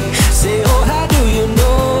 Say, oh, how do you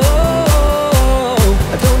know?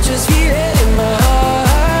 I don't just feel it in my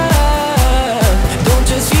heart. Don't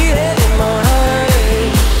just feel it in my heart.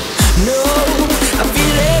 No, I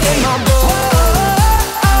feel it in my bones.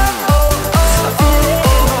 I feel it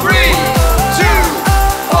in my 3, 2,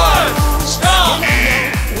 1, stop!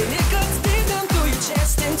 when it cuts deep down through your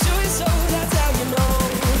chest into your soul. That's how you know.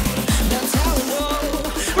 That's how I know.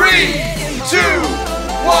 3, 2,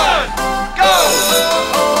 1, go!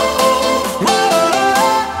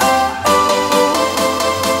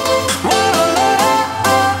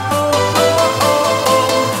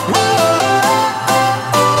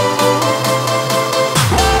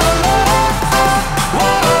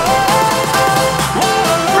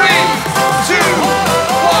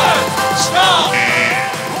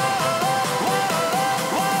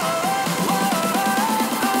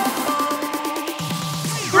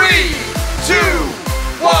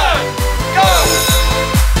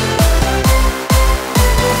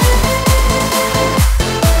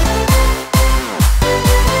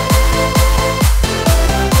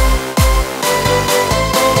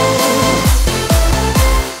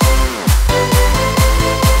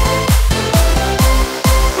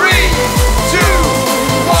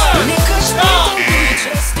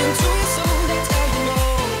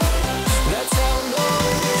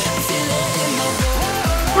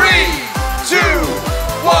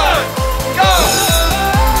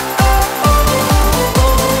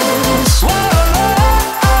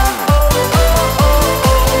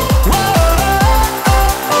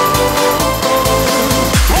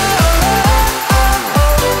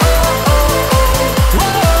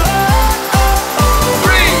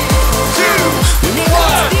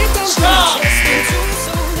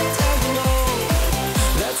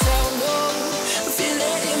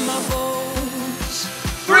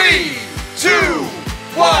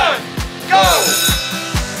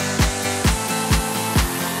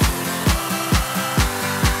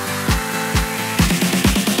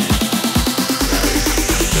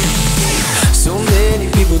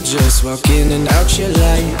 Just walk in and out your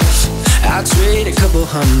life. I'll trade a couple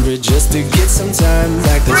hundred just to get some time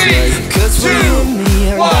back. That's 3, right. 'Cause for 2, you and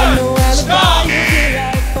me, I got no 1, stop! alibi. You feel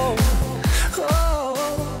like home.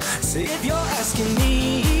 Oh, say if you're asking me.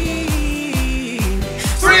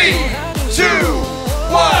 3, 2,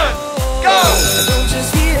 1, go! Don't just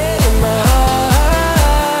feel it in my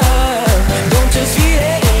heart. Don't just feel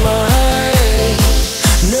it in my heart.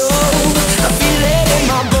 No, I feel it in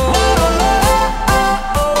my bones.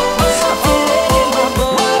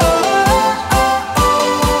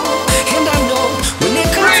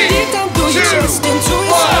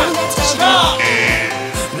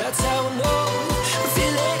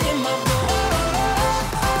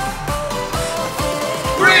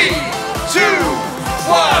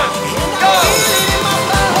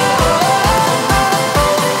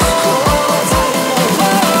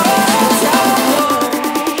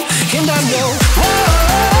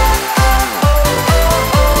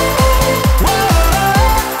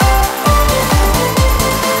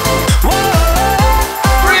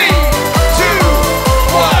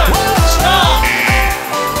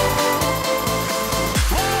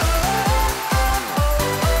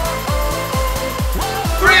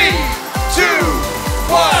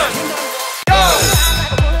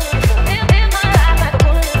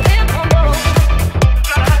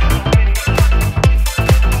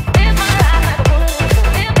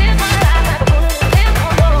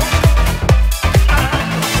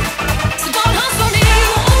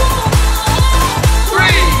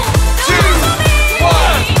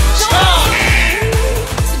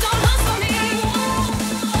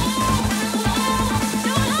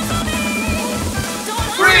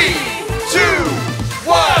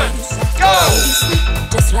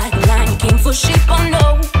 Just like a lion, you came for sheep, oh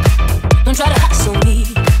no. Don't try to hustle me.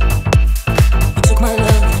 You took my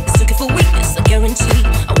love, mistook it for weakness, I guarantee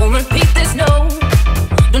I won't repeat this, no.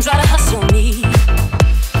 Don't try to hustle me.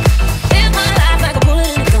 Live my life like a bullet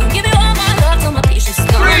in a gun. Give you all my love till my patience is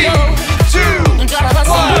gone. 3, 2, don't try to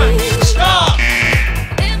hustle 1, me. stop!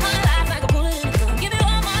 Live my life like a bullet in a gun. Give you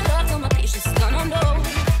all my love till my patience is gone. Oh no,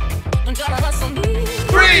 don't try to hustle me.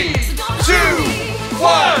 3, 2,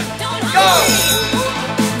 1, go!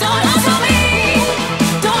 Don't hustle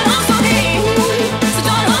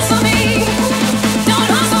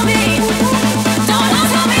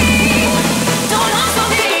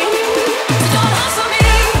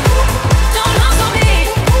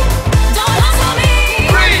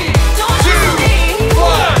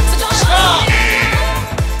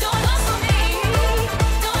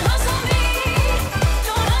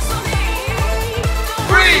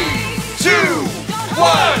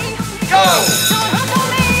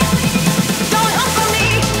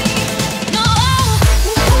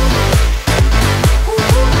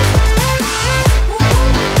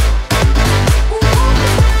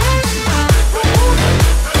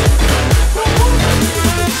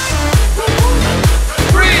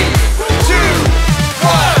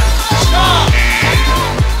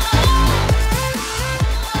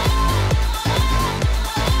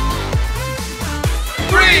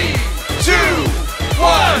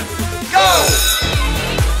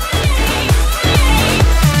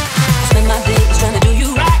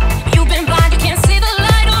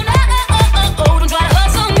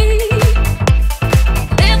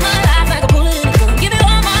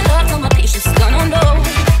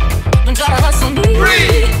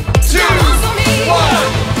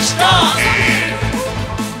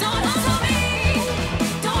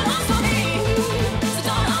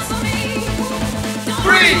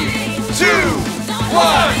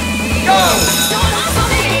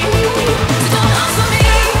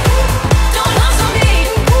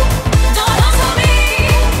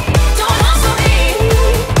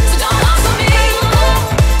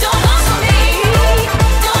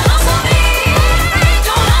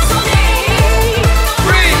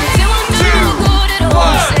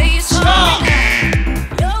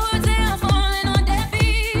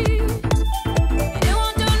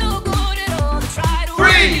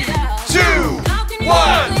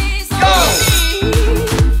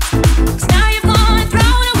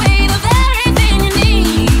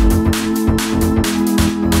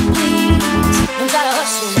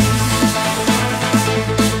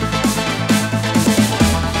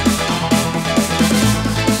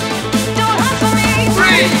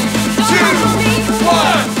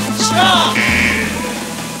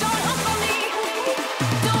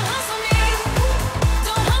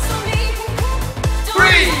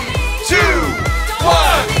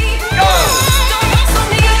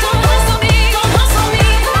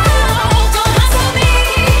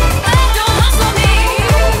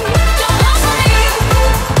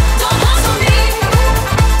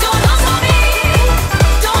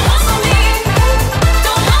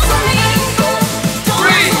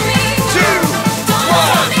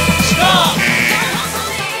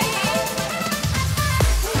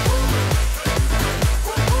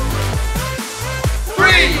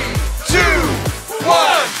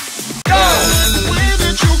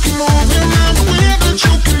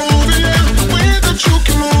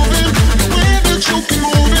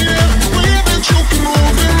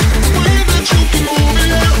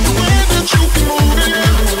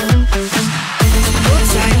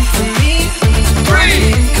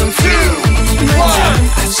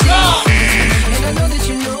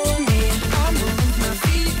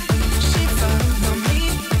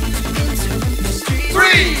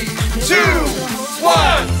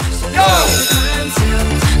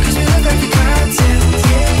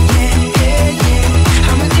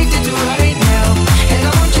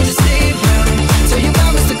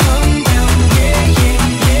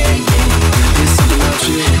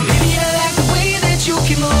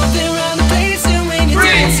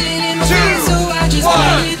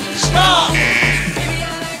stop. Baby,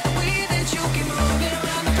 I like the way that you keep moving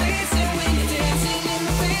around the place, and when you're dancing in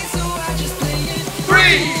the face, so I just play it.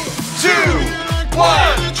 3, 2,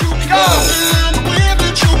 1, go. The way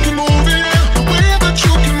that you can move it, the way that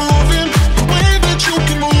you can move it, the way that you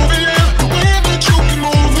can move it, the way that you can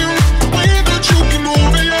move it, the way that you can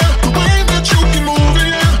move it, the way that you can move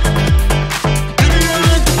it. Baby, I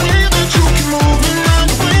like the way that you can move it,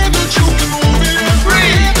 the way that you can move it, the way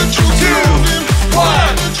that you can move it. 3, 2,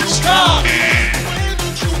 1, stop.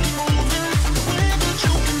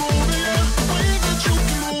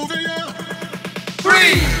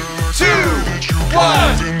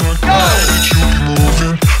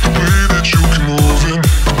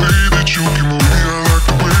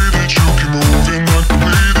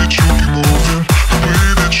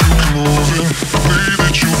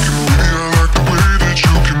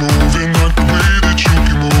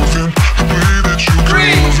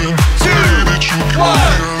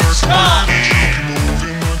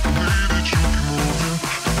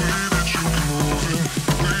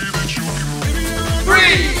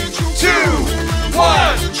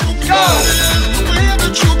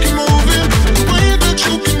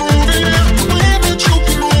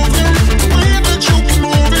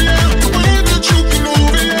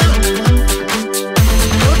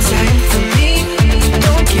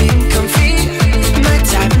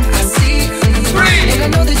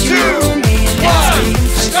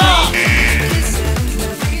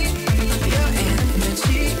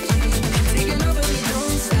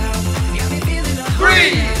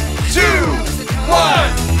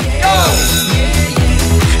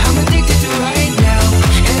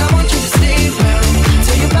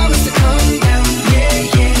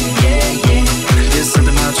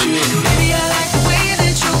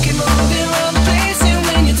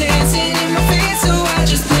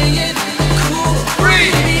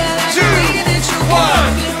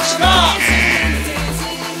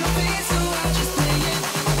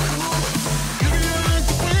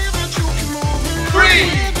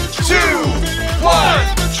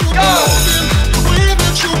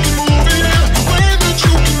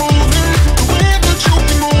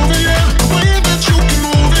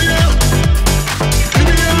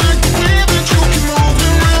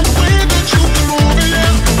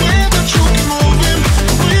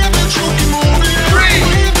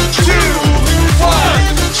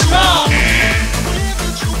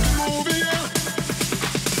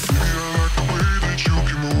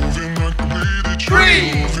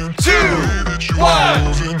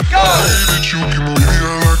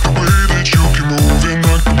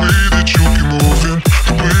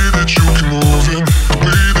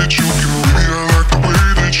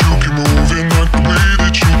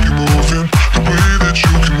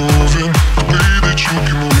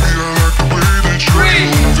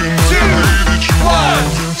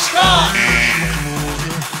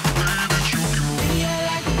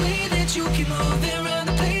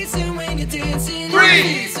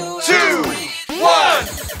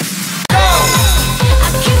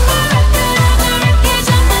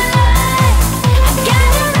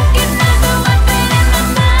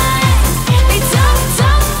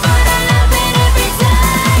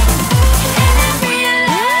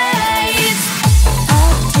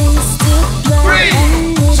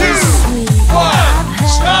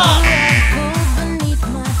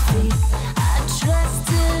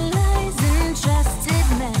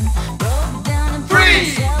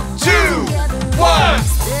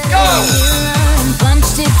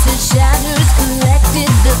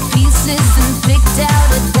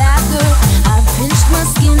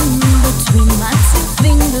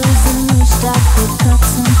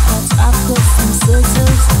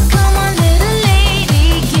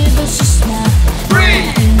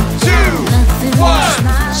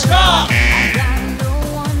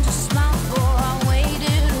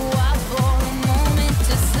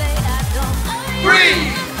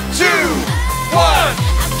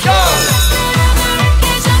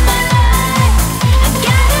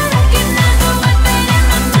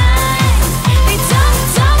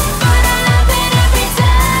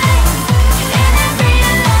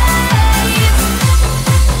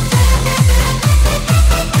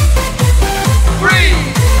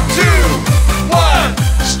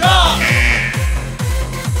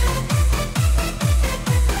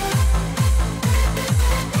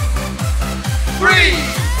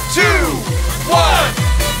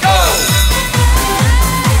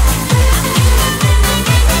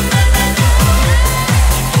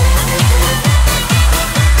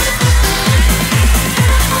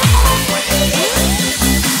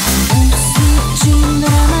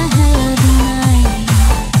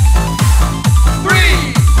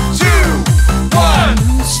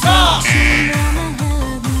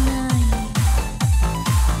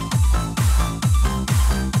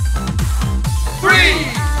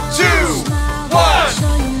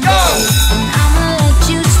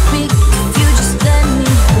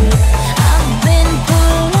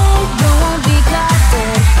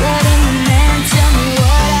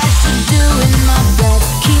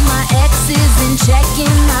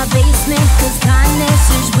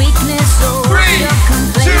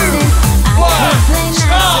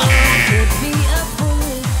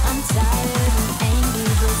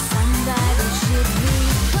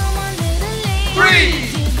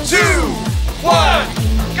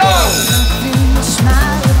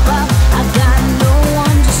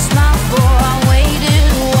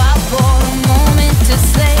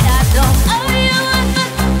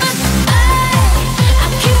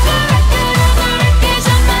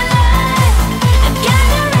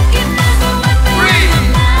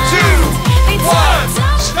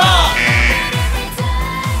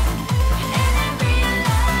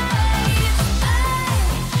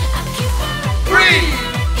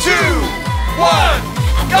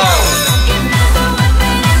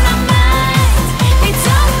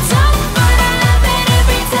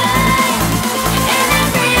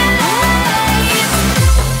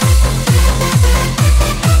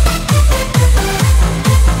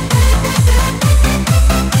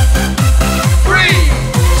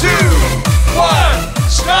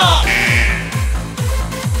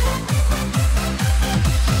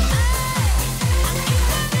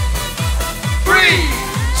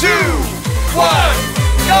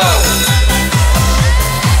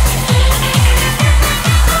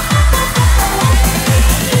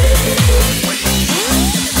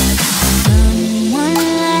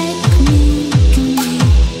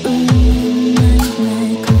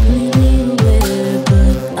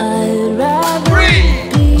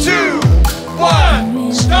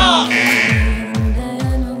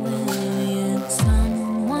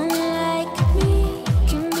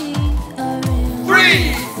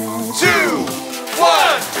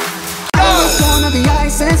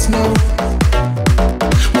 snow.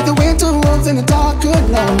 With the winter wolves in the dark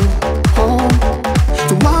alone. Oh,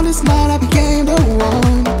 the wildest night I became the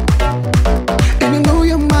one. And you know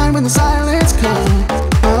you're mine when the silence comes.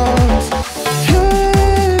 Oh,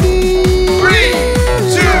 heavy. 3,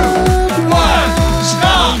 2, 1,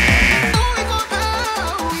 stop!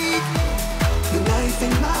 The knife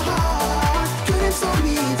in my heart couldn't slow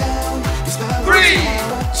me down. 3,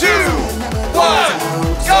 2, 1,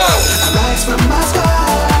 go! I rise from my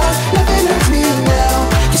scars, nothing hurts me now.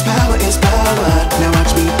 'Cause power is power. Now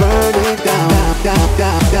watch me burn it down.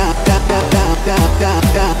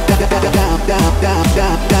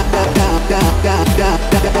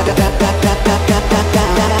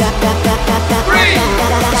 Three,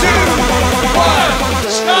 two, one,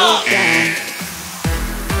 stop!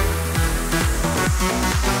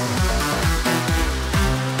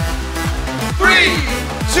 3,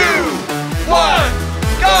 2, 1,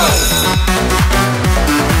 go!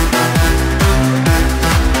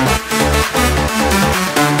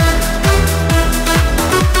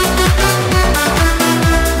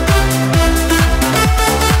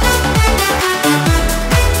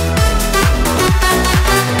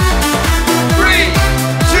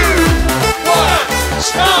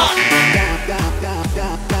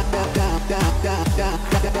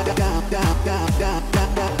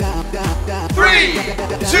 3,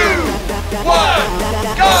 2, 1,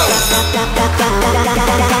 go!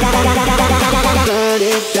 Burn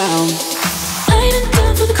it down. I ain't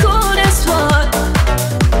done for the coldest war,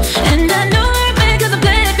 and I know I'm bad 'cause I've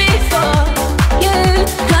played it before. Yeah,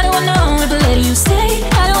 how do I know if I let you stay?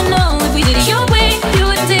 I don't know if we did it your way. You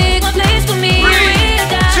would take my place for me. 3,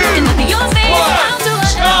 2, Can I be your face? 1, How do I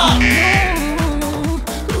stop! know?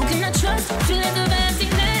 Who can I trust? Feeling the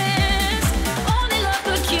emptiness. Only love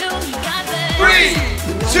could kill. You got that. 3,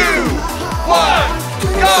 2, 1,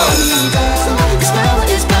 go! 'Cause power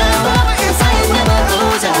is power. The fire never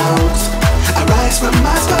goes out. I rise from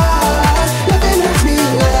my scars, nothing hurts me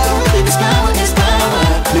now. 'Cause power is power.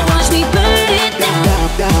 Now watch me burn it down.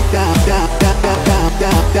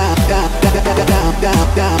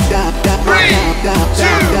 3,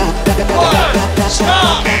 2, 1,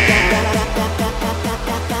 stop!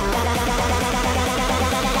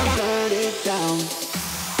 Burn it down.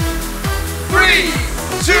 3,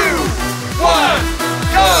 2, 1,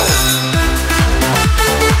 go!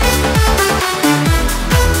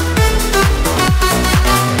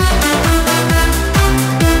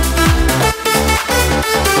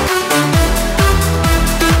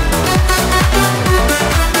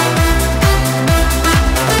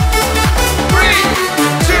 3,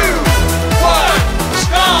 2, 1,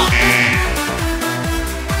 stop!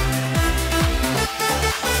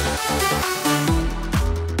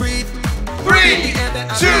 3,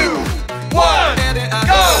 2, 1,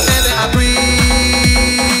 go! I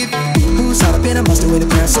breathe. Who's hot up in a monster with a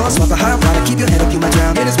crown sauce? Swap a hot water, keep your head up, you might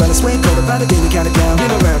drown. It is well, it's way colder by the day we count it down.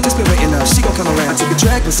 Been around, just been waiting up, she gon' come around. I took a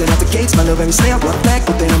drag, but set out the gates, my love every snare. Walk back,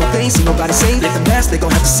 put that on my face, ain't nobody safe. Let them pass, they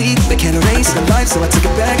gon' have to see, they can't erase the life, so I took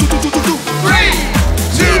it back. 3,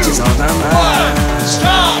 2, 1,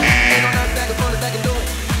 stop!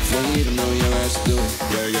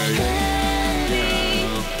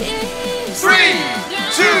 3,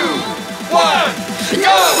 2, 1,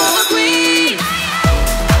 go! Queen,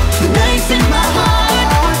 the knife in my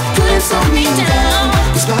heart couldn't slow me down.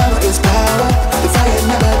 'Cause power is power, the fire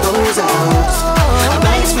never goes out. I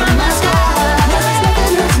rise from my scars.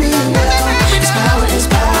 Nothing hurts me now. 'Cause power is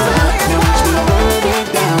power, now watch me burn it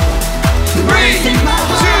down. 3, 2,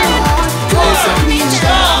 1,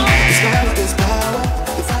 stop! 'Cause power is power,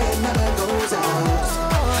 the fire never goes out.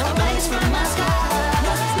 I rise from my scars.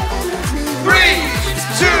 Nothing hurts me. 3,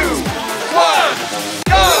 2, 1,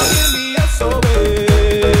 go!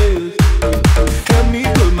 Help me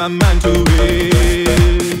put my mind to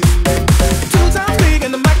rest. 2 times big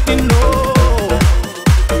and the mic didn't know.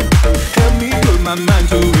 Help me put my mind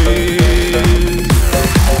to rest.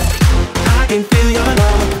 I can feel your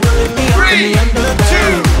love pulling me up in 3, the underground.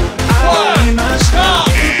 2, 1, stop!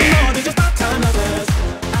 More than just our time lovers.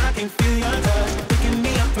 I can feel your touch picking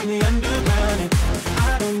me up from the underground. And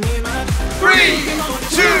I don't need much. 3,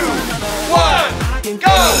 2, 1,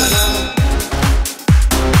 go!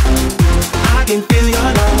 I can feel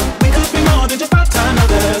your love. We could be more than just part-time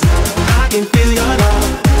lovers. I can feel your love.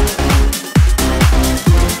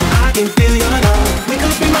 I can feel your love. We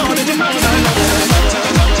could be more than just part-time lovers.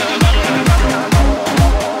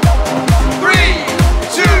 3,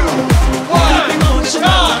 2, 1,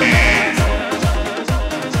 stop!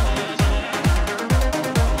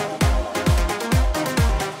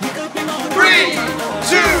 3,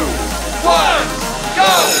 2, 1,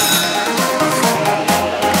 go!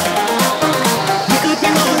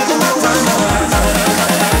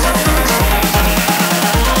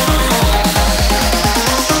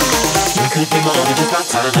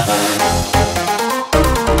 Three,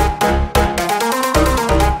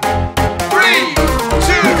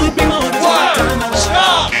 two, one,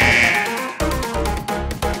 stop!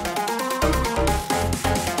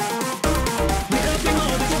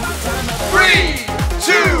 3,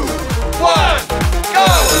 2, 1, go!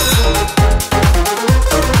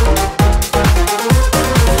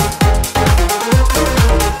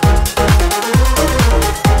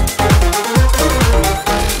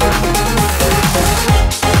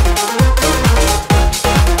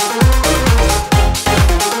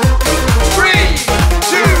 Three,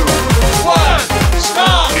 two, one,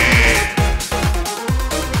 stop!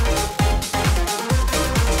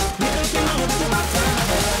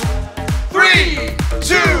 3,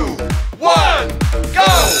 2, 1, go!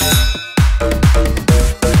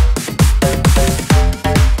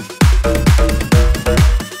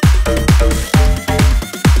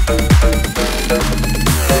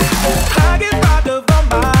 I get robbed of all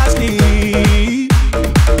my sleep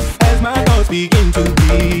as my thoughts begin to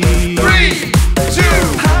bleed. 3, 2,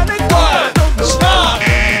 1, stop!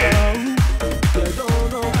 You don't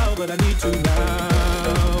know how, but I need to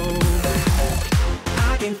now.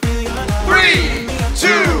 I can feel your love. 3, 2,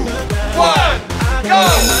 1, go!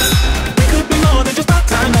 We could be more than just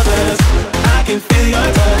part-time lovers. I can feel your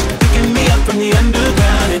touch picking me up from the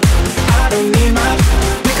underground, and I don't need my.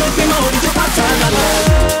 We could be more than just part-time lovers.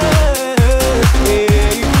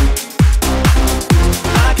 Yeah.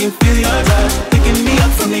 I can feel your touch picking me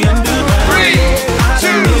up from the underground. 3,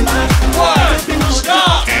 2,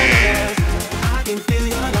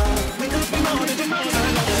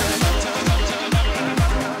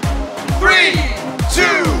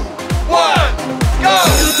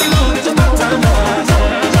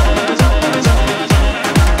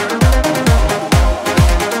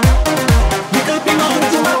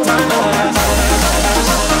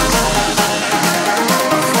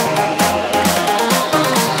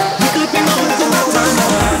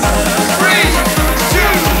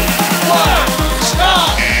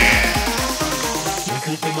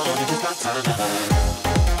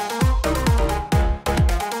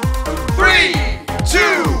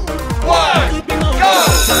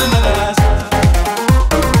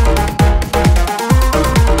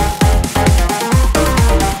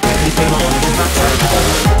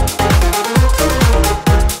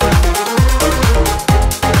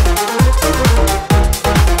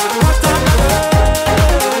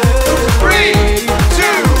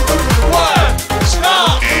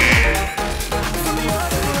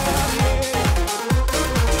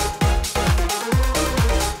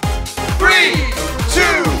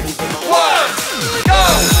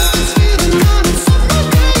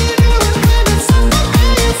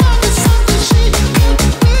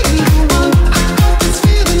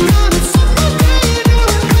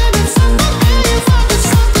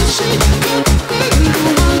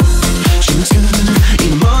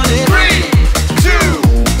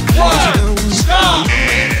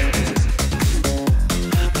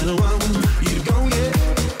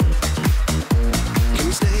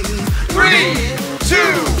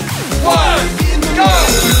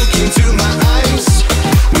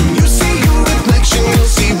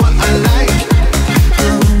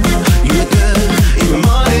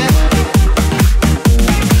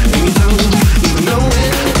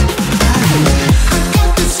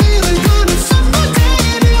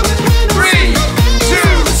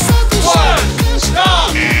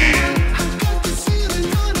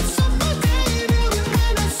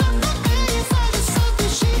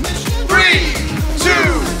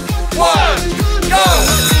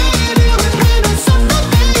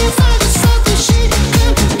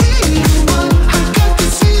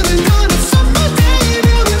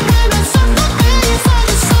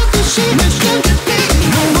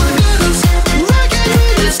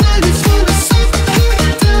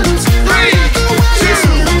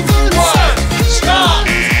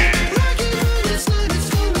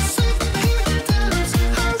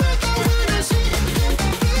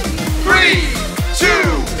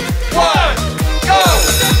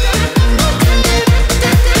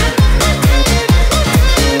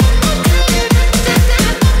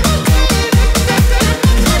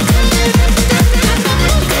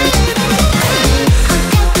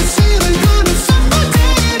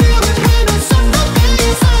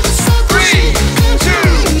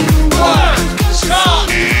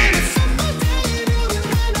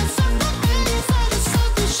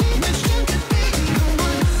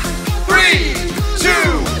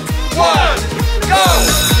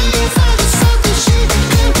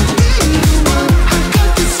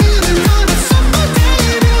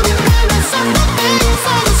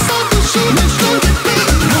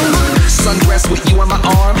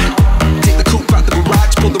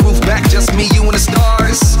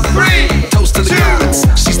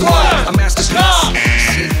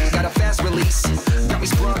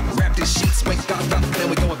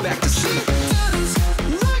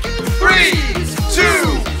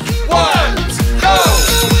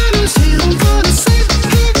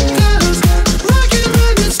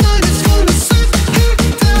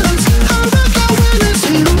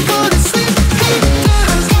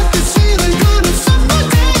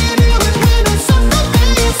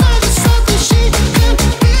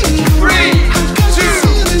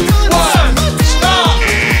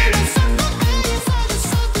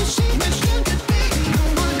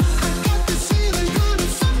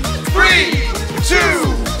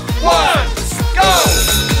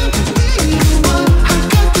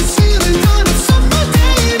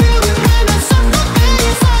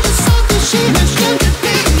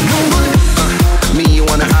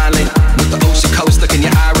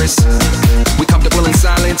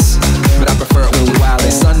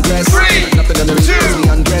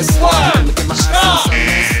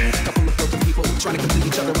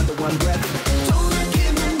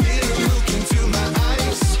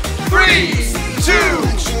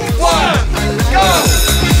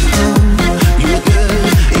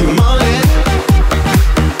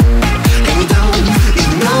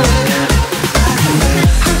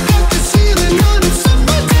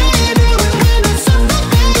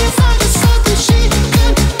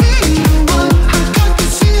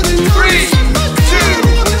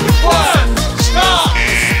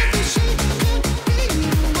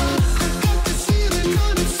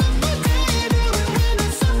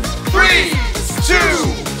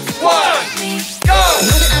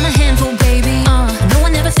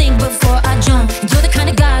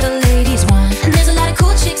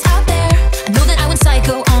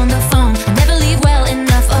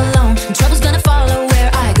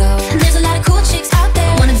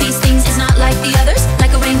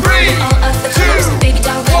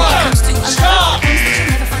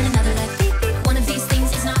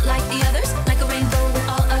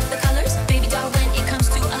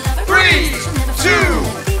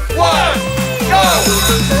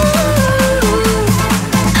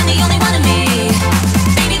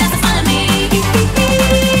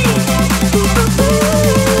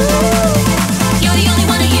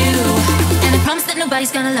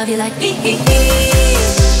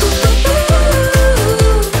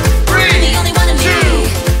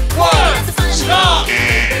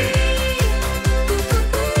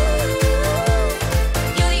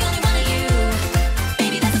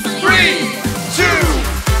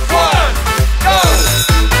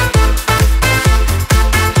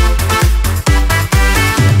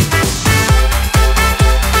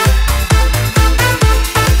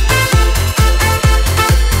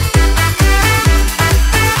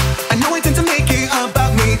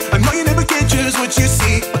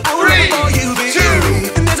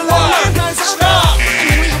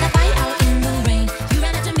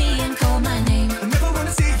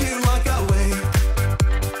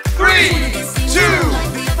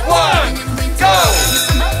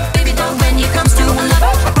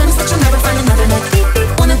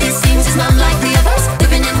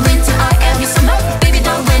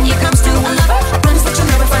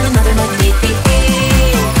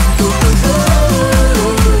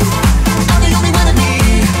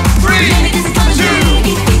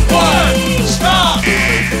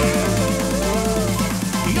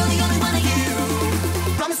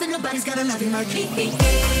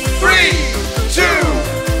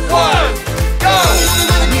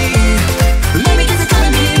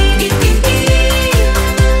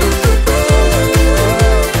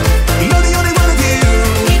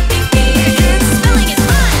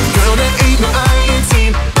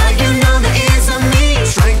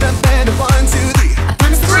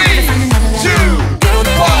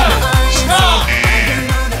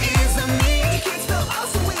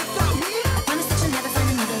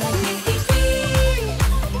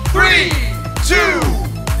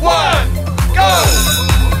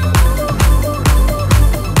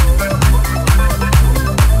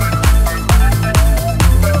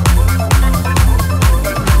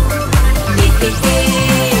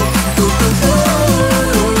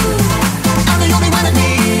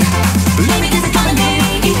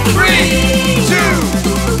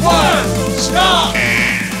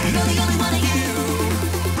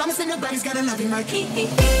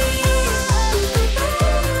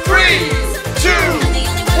 3,